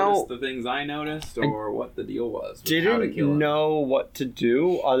didn't if you noticed the things I noticed, or what the deal was. Didn't know what to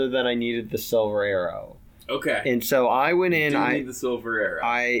do other than I needed the silver arrow. Okay. And so I went in. I need the silver arrow.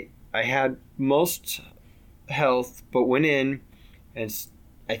 I had most health, but went in, and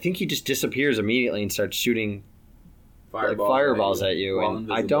I think he just disappears immediately and starts shooting fireballs at you. And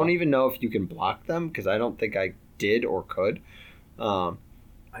invisible. I don't even know if you can block them, because I don't think I did or could. I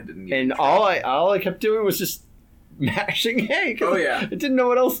didn't. And all I kept doing was just mashing A. Oh yeah. I didn't know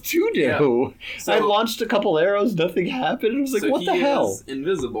what else to do. Yeah. So, I launched a couple arrows, nothing happened. It was like, what the hell? He is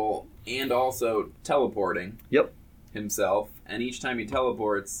invisible and also teleporting. Yep. Himself, and each time he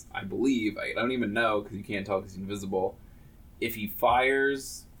teleports, I believe, I don't even know because you can't tell because he's invisible, if he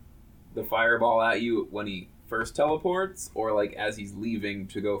fires the fireball at you when he first teleports, or like as he's leaving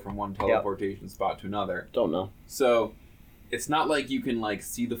to go from one teleportation spot to another. Don't know. So it's not like you can like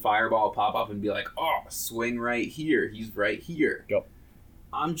see the fireball pop up and be like, oh, swing right here, he's right here. Yep.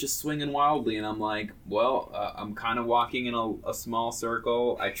 I'm just swinging wildly, and I'm like, well, I'm kind of walking in a small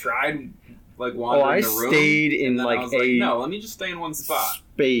circle. I tried like wandering the room. Stayed in like I was like, no, let me just stay in one spot.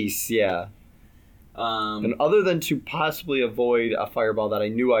 Space, yeah. And other than to possibly avoid a fireball that I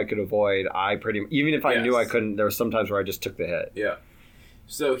knew I could avoid, even if I knew I couldn't, there were some times where I just took the hit. Yeah.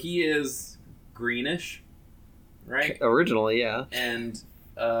 So he is greenish, right? Originally, yeah. And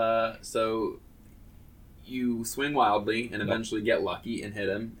so you swing wildly and eventually get lucky and hit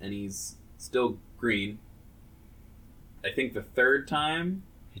him, and he's still green. I think the third time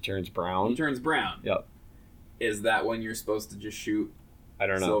he turns brown. Yep. Is that when you're supposed to just shoot? I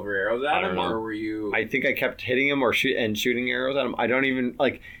don't know. Silver arrows at him, or were you? I think I kept hitting him shooting arrows at him. I don't even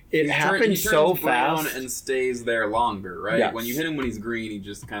like. It happened so fast and stays there longer, right? Yes. When you hit him when he's green, he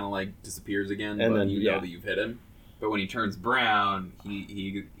just kind of like disappears again, and but then you know that you've hit him. But when he turns brown,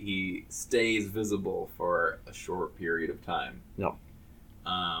 he stays visible for a short period of time. No.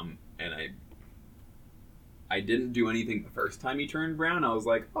 And I didn't do anything the first time he turned brown. I was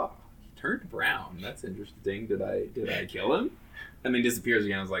like, oh, he turned brown. That's interesting. Did I kill him? And then he disappears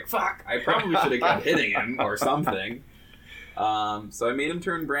again. I was like, fuck, I probably should have kept hitting him or something. So I made him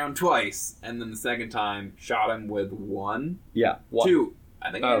turn brown twice, and then the second time shot him with one. Yeah, one. Two.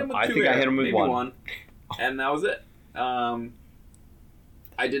 I think I hit him with two. I think I hit him with maybe one. And that was it.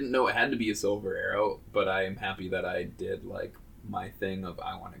 I didn't know it had to be a silver arrow, but I am happy that I did like my thing of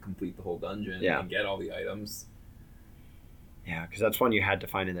I want to complete the whole dungeon and get all the items. Yeah, because that's one you had to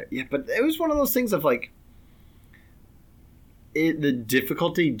find in there. Yeah, but it was one of those things of like the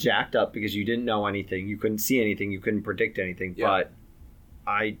difficulty jacked up because you didn't know anything, you couldn't see anything, you couldn't predict anything. Yeah. But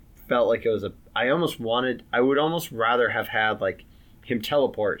I felt like it was I would almost rather have had like him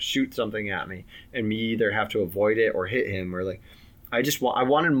teleport, shoot something at me, and me either have to avoid it or hit him, or like I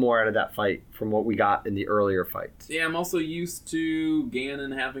wanted more out of that fight from what we got in the earlier fights. Yeah, I'm also used to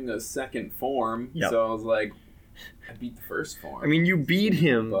Ganon having a second form, so I was like, I beat the first form. I mean, you beat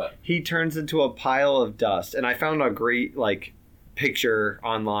him, but he turns into a pile of dust, and I found a great like picture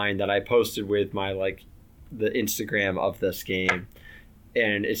online that I posted with my like the Instagram of this game,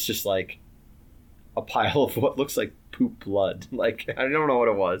 and it's just like a pile of what looks like poop blood. Like, I don't know what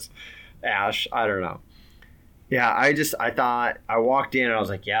it was. Ash, I don't know. Yeah, I thought, I walked in and I was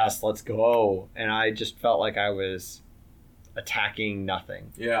like, yes, let's go. And I just felt like I was attacking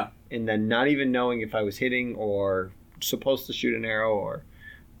nothing. Yeah. And then not even knowing if I was hitting or supposed to shoot an arrow or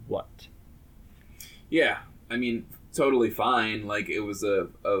what. Yeah, I mean, totally fine. Like, it was a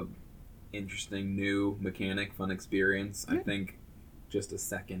interesting new mechanic, fun experience. Yeah. I think just a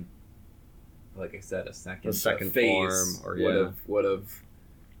second, like I said, a second phase form would have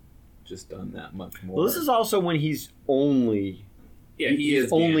just done that much more. Well, this is also when he's only he's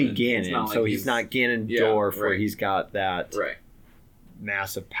only Ganon, so he's not Ganondorf where he's got that right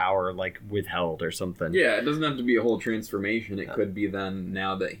massive power like withheld or something. Yeah, it doesn't have to be a whole transformation. It could be then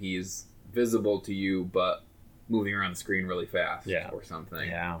now that he's visible to you but moving around the screen really fast or something.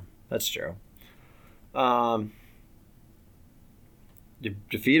 Yeah, that's true. You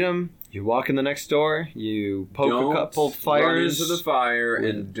defeat them. You walk in the next door. You poke a couple fires. Run into the fire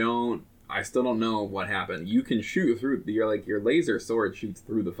and don't. I still don't know what happened. You can shoot through. Your laser sword shoots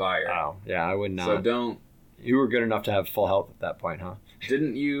through the fire. Oh, yeah, I would not. So don't. You were good enough to have full health at that point, huh?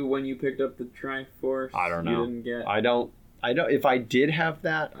 Didn't you when you picked up the Triforce? I don't know. You didn't get. I don't. If I did have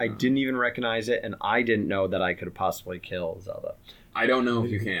that, I didn't even recognize it, and I didn't know that I could have possibly killed Zelda. I don't know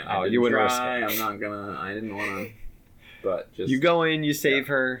if you can. Oh, you wouldn't risk it. I'm not gonna. I didn't want to. But just you go in, you save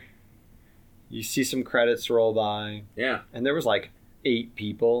her. You see some credits roll by. Yeah. And there was like 8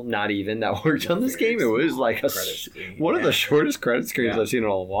 people, not even, that worked on this game. It was like one of the shortest credit screens I've seen in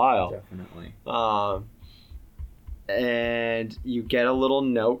a while. Definitely. And you get a little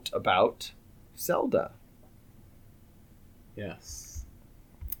note about Zelda. Yes.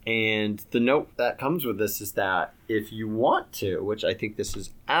 And the note that comes with this is that if you want to, which I think this is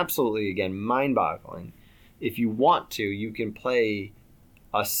absolutely, again, mind-boggling, if you want to, you can play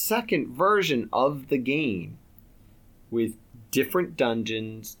a second version of the game with different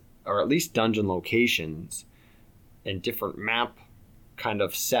dungeons, or at least dungeon locations, and different map kind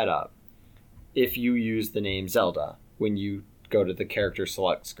of setup if you use the name Zelda when you go to the character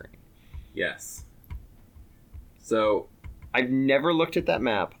select screen. Yes. So I've never looked at that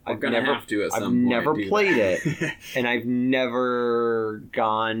map. I've never played it, and I've never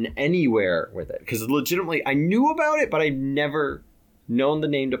gone anywhere with it because legitimately I knew about it, but I've never known the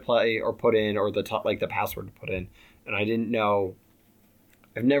name to play or put in, or the password to put in, and I didn't know.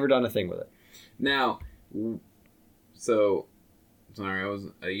 I've never done a thing with it. Now, so sorry, I was.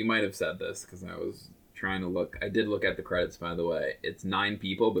 You might have said this because I was trying to look. I did look at the credits, by the way. It's 9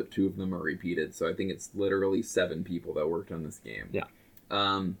 people, but 2 of them are repeated, so I think it's literally 7 people that worked on this game. Yeah.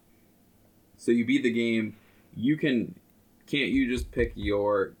 So you beat the game. Can't you just pick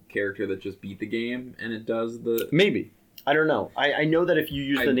your character that just beat the game and it does the? Maybe. I don't know. I know that if you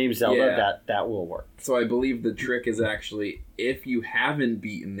use the name Zelda, that will work. So I believe the trick is actually, if you haven't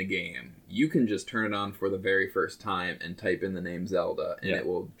beaten the game, you can just turn it on for the very first time and type in the name Zelda, and it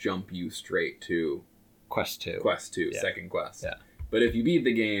will jump you straight to Quest 2. Second quest. Yeah. But if you beat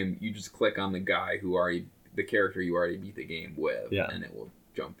the game, you just click on the character you already beat the game with, and it will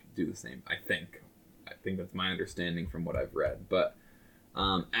do the same. I think that's my understanding from what I've read. But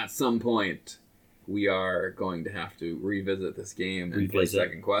at some point, we are going to have to revisit this game and play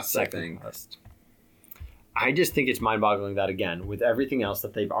Second Quest, I think. Quest. I just think it's mind-boggling that, again, with everything else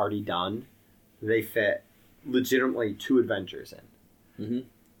that they've already done, they fit legitimately 2 adventures in. Mm-hmm.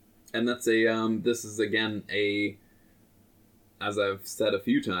 And that's this is, again, as I've said a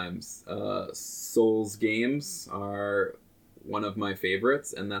few times, Souls games are one of my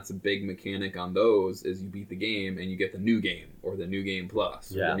favorites, and that's a big mechanic on those, is you beat the game and you get the new game, or the new game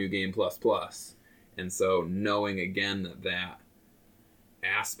plus, or the new game plus. And so knowing, again, that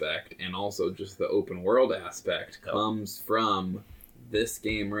aspect, and also just the open world aspect, comes from this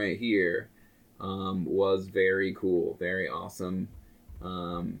game right here, was very cool, very awesome.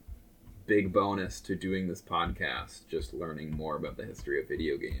 Big bonus to doing this podcast, just learning more about the history of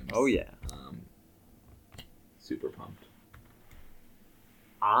video games. Oh, yeah. Super pumped.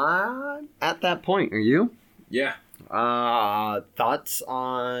 At that point, are you? Yeah. Thoughts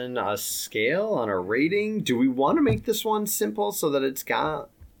on a scale, on a rating? Do we want to make this one simple so that it's got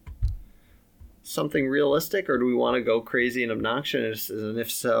something realistic, or do we want to go crazy and obnoxious? And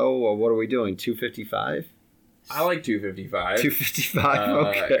if so, well, what are we doing? 255? I like 255. 255,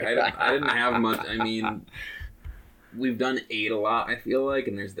 okay. I didn't have much. I mean, we've done 8 a lot, I feel like,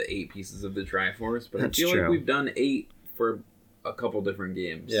 and there's the 8 pieces of the Triforce, but That's I feel true. like we've done 8 for a couple different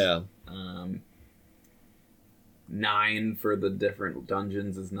games. Yeah. 9 for the different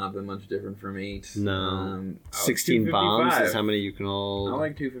dungeons is not that much different from 8. No. 16 bombs is how many you can hold. I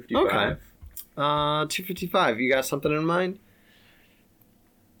like 255. Okay. 255. You got something in mind?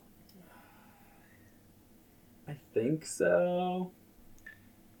 I think so.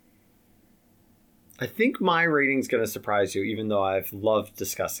 I think my rating's going to surprise you, even though I've loved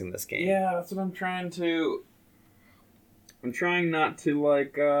discussing this game. Yeah, that's what I'm trying to... I'm trying not to,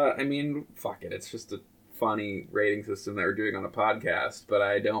 I mean, fuck it. It's just a funny rating system that we're doing on a podcast, but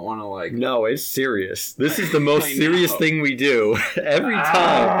I don't want to, No, it's serious. This is the most serious thing we do every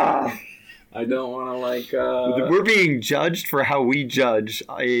time. I don't want to, We're being judged for how we judge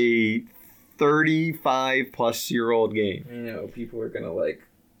a 35-plus-year-old game. You know, people are going to,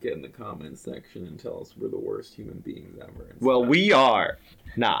 get in the comments section and tell us we're the worst human beings ever. Well, we are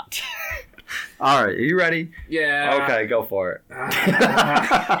not. All right, are you ready? Yeah. Okay, go for it.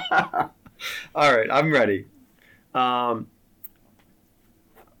 All right, I'm ready. I'm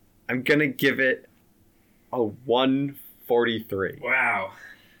going to give it a 1 43. Wow.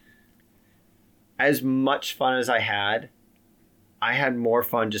 As much fun as I had more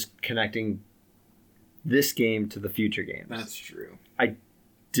fun just connecting this game to the future games. That's true. I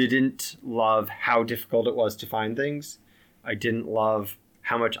didn't love how difficult it was to find things. I didn't love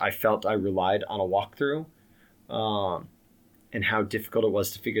how much I felt I relied on a walkthrough, and how difficult it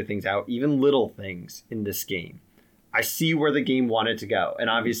was to figure things out, even little things in this game. I see where the game wanted to go, and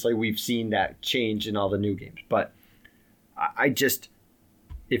obviously we've seen that change in all the new games, but I just,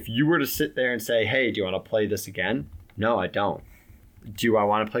 if you were to sit there and say, hey, do you want to play this again? No, I don't. Do I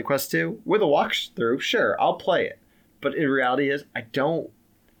want to play Quest 2? With a walkthrough, sure, I'll play it. But in reality is, I don't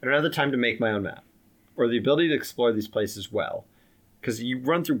have the time to make my own map or the ability to explore these places well. Because you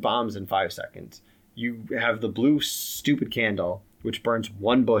run through bombs in 5 seconds. You have the blue stupid candle, which burns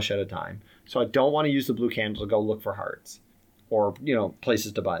one bush at a time. So I don't want to use the blue candle to go look for hearts or,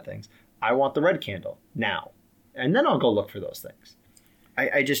 places to buy things. I want the red candle now. And then I'll go look for those things.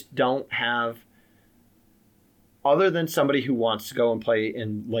 I just don't have, other than somebody who wants to go and play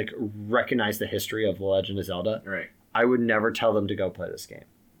and recognize the history of The Legend of Zelda, Right. I would never tell them to go play this game.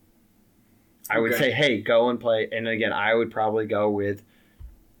 I would say, hey, go and play. And again, I would probably go with,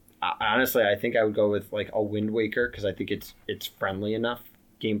 honestly, I think I would go with a Wind Waker because I think it's friendly enough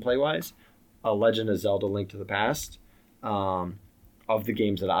gameplay-wise. A Legend of Zelda Link to the Past, of the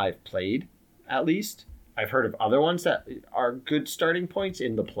games that I've played, at least. I've heard of other ones that are good starting points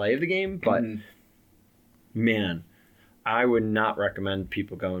in the play of the game, but man, I would not recommend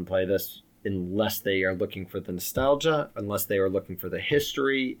people go and play this unless they are looking for the nostalgia, unless they are looking for the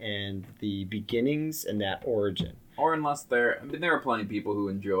history and the beginnings and that origin. Or unless there are plenty of people who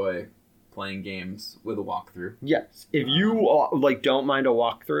enjoy playing games with a walkthrough. Yes. If you don't mind a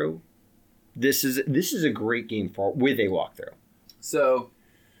walkthrough, this is a great game with a walkthrough. So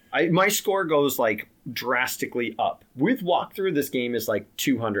my score goes drastically up. With walkthrough, this game is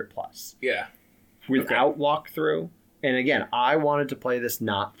 200 plus. Yeah. Without walkthrough, and again, I wanted to play this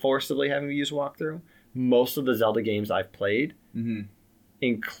not forcibly having to use walkthrough. Most of the Zelda games I've played,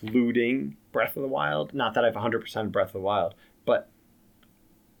 including Breath of the Wild, not that I've 100% Breath of the Wild, but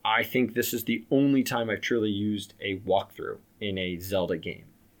I think this is the only time I've truly used a walkthrough in a Zelda game.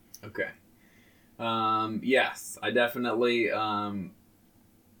 Okay. Yes, I definitely.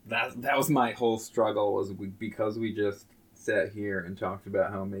 That was my whole struggle, was because we just sat here and talked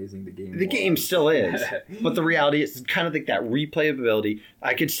about how amazing the game was. The game still is, but the reality is kind of that replayability.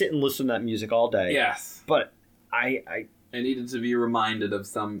 I could sit and listen to that music all day. Yes, but I needed to be reminded of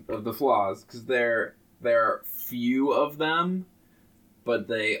some of the flaws, because there are few of them, but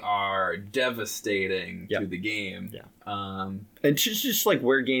they are devastating to the game. Yeah. It's just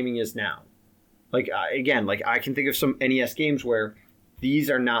where gaming is now. I can think of some NES games where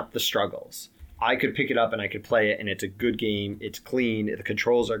these are not the struggles. I could pick it up and I could play it, and it's a good game. It's clean. The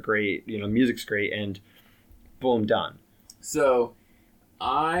controls are great. Music's great, and boom, done. So,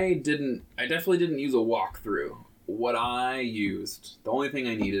 I definitely didn't use a walkthrough. What I used, the only thing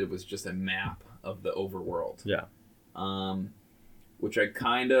I needed was just a map of the overworld. Yeah. Which I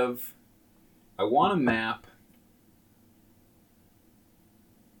want a map.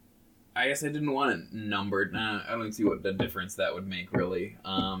 I guess I didn't want it numbered. I don't see what the difference that would make, really.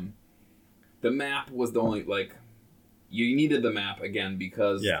 The map was the only, you needed the map, again,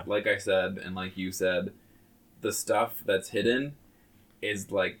 because, like I said, and like you said, the stuff that's hidden is,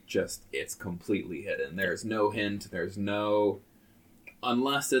 it's completely hidden. There's no hint,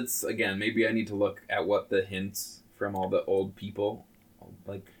 unless it's, again, maybe I need to look at what the hints from all the old people,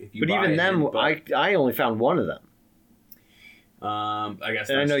 if you But even then, I only found one of them. I guess.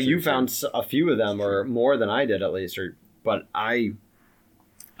 And I know you found a few of them, or more than I did at least. But I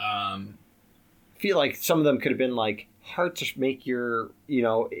feel like some of them could have been hard to make your,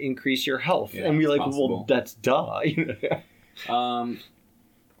 increase your health, and be well, that's duh. But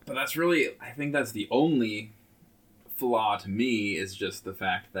that's really, I think that's the only flaw to me, is just the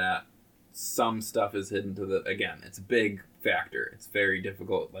fact that some stuff is hidden again, it's a big factor. It's very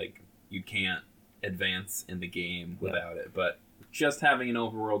difficult. You can't advance in the game without it, but just having an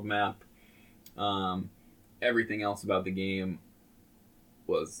overworld map, everything else about the game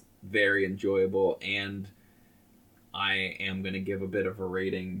was very enjoyable, and I am going to give a bit of a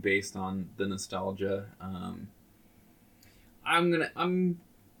rating based on the nostalgia. I'll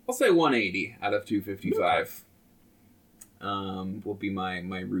say 180 out of 255. Will be my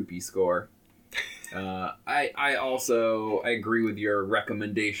rupee score. I agree with your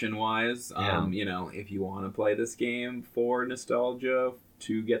recommendation wise. If you want to play this game for nostalgia,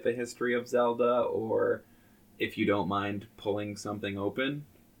 to get the history of Zelda, or if you don't mind pulling something open,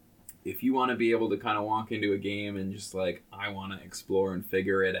 if you want to be able to kind of walk into a game and just like, I want to explore and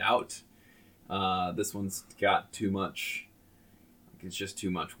figure it out, this one's got too much. It's just too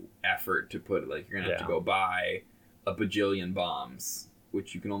much effort to put. Like, you're gonna have to go buy a bajillion bombs,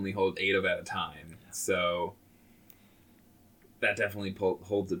 which you can only hold 8 of at a time. So that definitely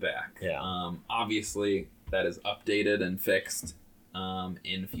holds it back. Yeah. Obviously, that is updated and fixed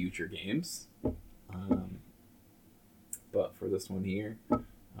in future games. But for this one here,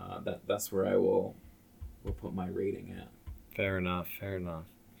 that's where I will put my rating at. Fair enough.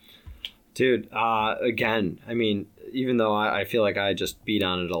 Dude, again, I mean, even though I feel like I just beat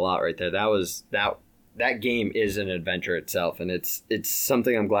on it a lot right there, that game is an adventure itself, and it's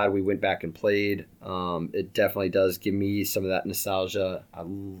something I'm glad we went back and played. It definitely does give me some of that nostalgia. I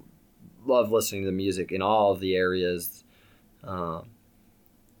love listening to the music in all of the areas, and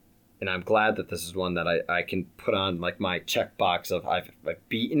I'm glad that this is one that I can put on like my checkbox of I've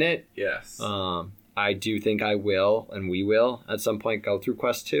beaten it. Yes. I do think I will, and we will at some point go through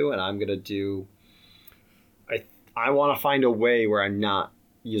Quest 2, and I'm gonna do. I want to find a way where I'm not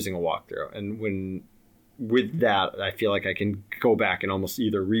using a walkthrough, and with that, I feel like I can go back and almost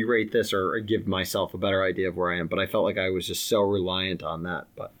either re-rate this or give myself a better idea of where I am. But I felt like I was just so reliant on that.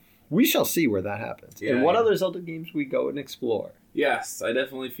 But we shall see where that happens. Yeah, and what other Zelda games we go and explore. Yes, I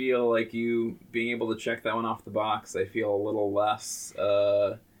definitely feel like you being able to check that one off the box. I feel a little less.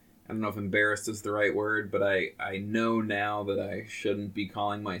 I don't know if embarrassed is the right word, but I know now that I shouldn't be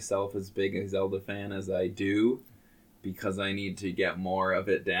calling myself as big a Zelda fan as I do, because I need to get more of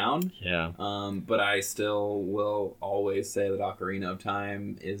it down. Yeah. But I still will always say that Ocarina of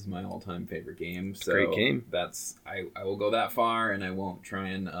Time is my all-time favorite game. So great game. I will go that far, and I won't try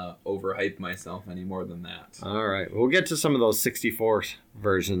and overhype myself any more than that. All right. We'll get to some of those 64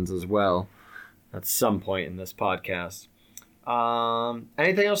 versions as well at some point in this podcast.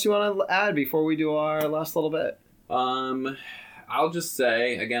 Anything else you want to add before we do our last little bit? I'll just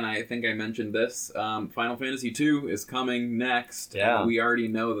say, again, I think I mentioned this, Final Fantasy II is coming next. Yeah. And we already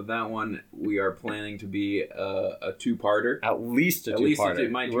know that one we are planning to be a two-parter. At least a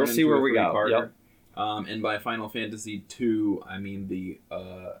two-parter. We'll see where we go. Yep. And by Final Fantasy II, I mean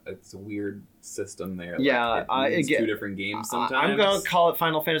it's a weird system there. Yeah, it's two different games sometimes. I'm going to call it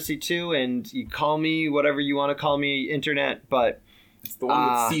Final Fantasy II, and you call me whatever you want to call me, internet, but... It's the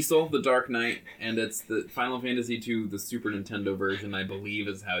one with Cecil, the Dark Knight, and it's the Final Fantasy II, the Super Nintendo version, I believe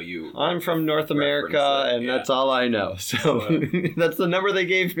is how you... I'm from North America, and that's all I know. So that's the number they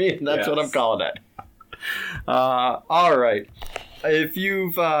gave me, and that's what I'm calling it. All right. If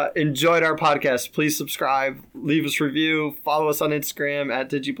you've enjoyed our podcast, please subscribe, leave us a review, follow us on Instagram at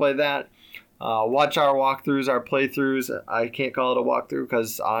Did You Play That? Watch our walkthroughs, our playthroughs. I can't call it a walkthrough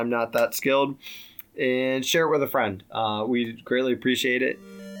because I'm not that skilled. And share it with a friend. We greatly appreciate it.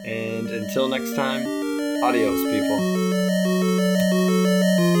 And until next time, adios, people.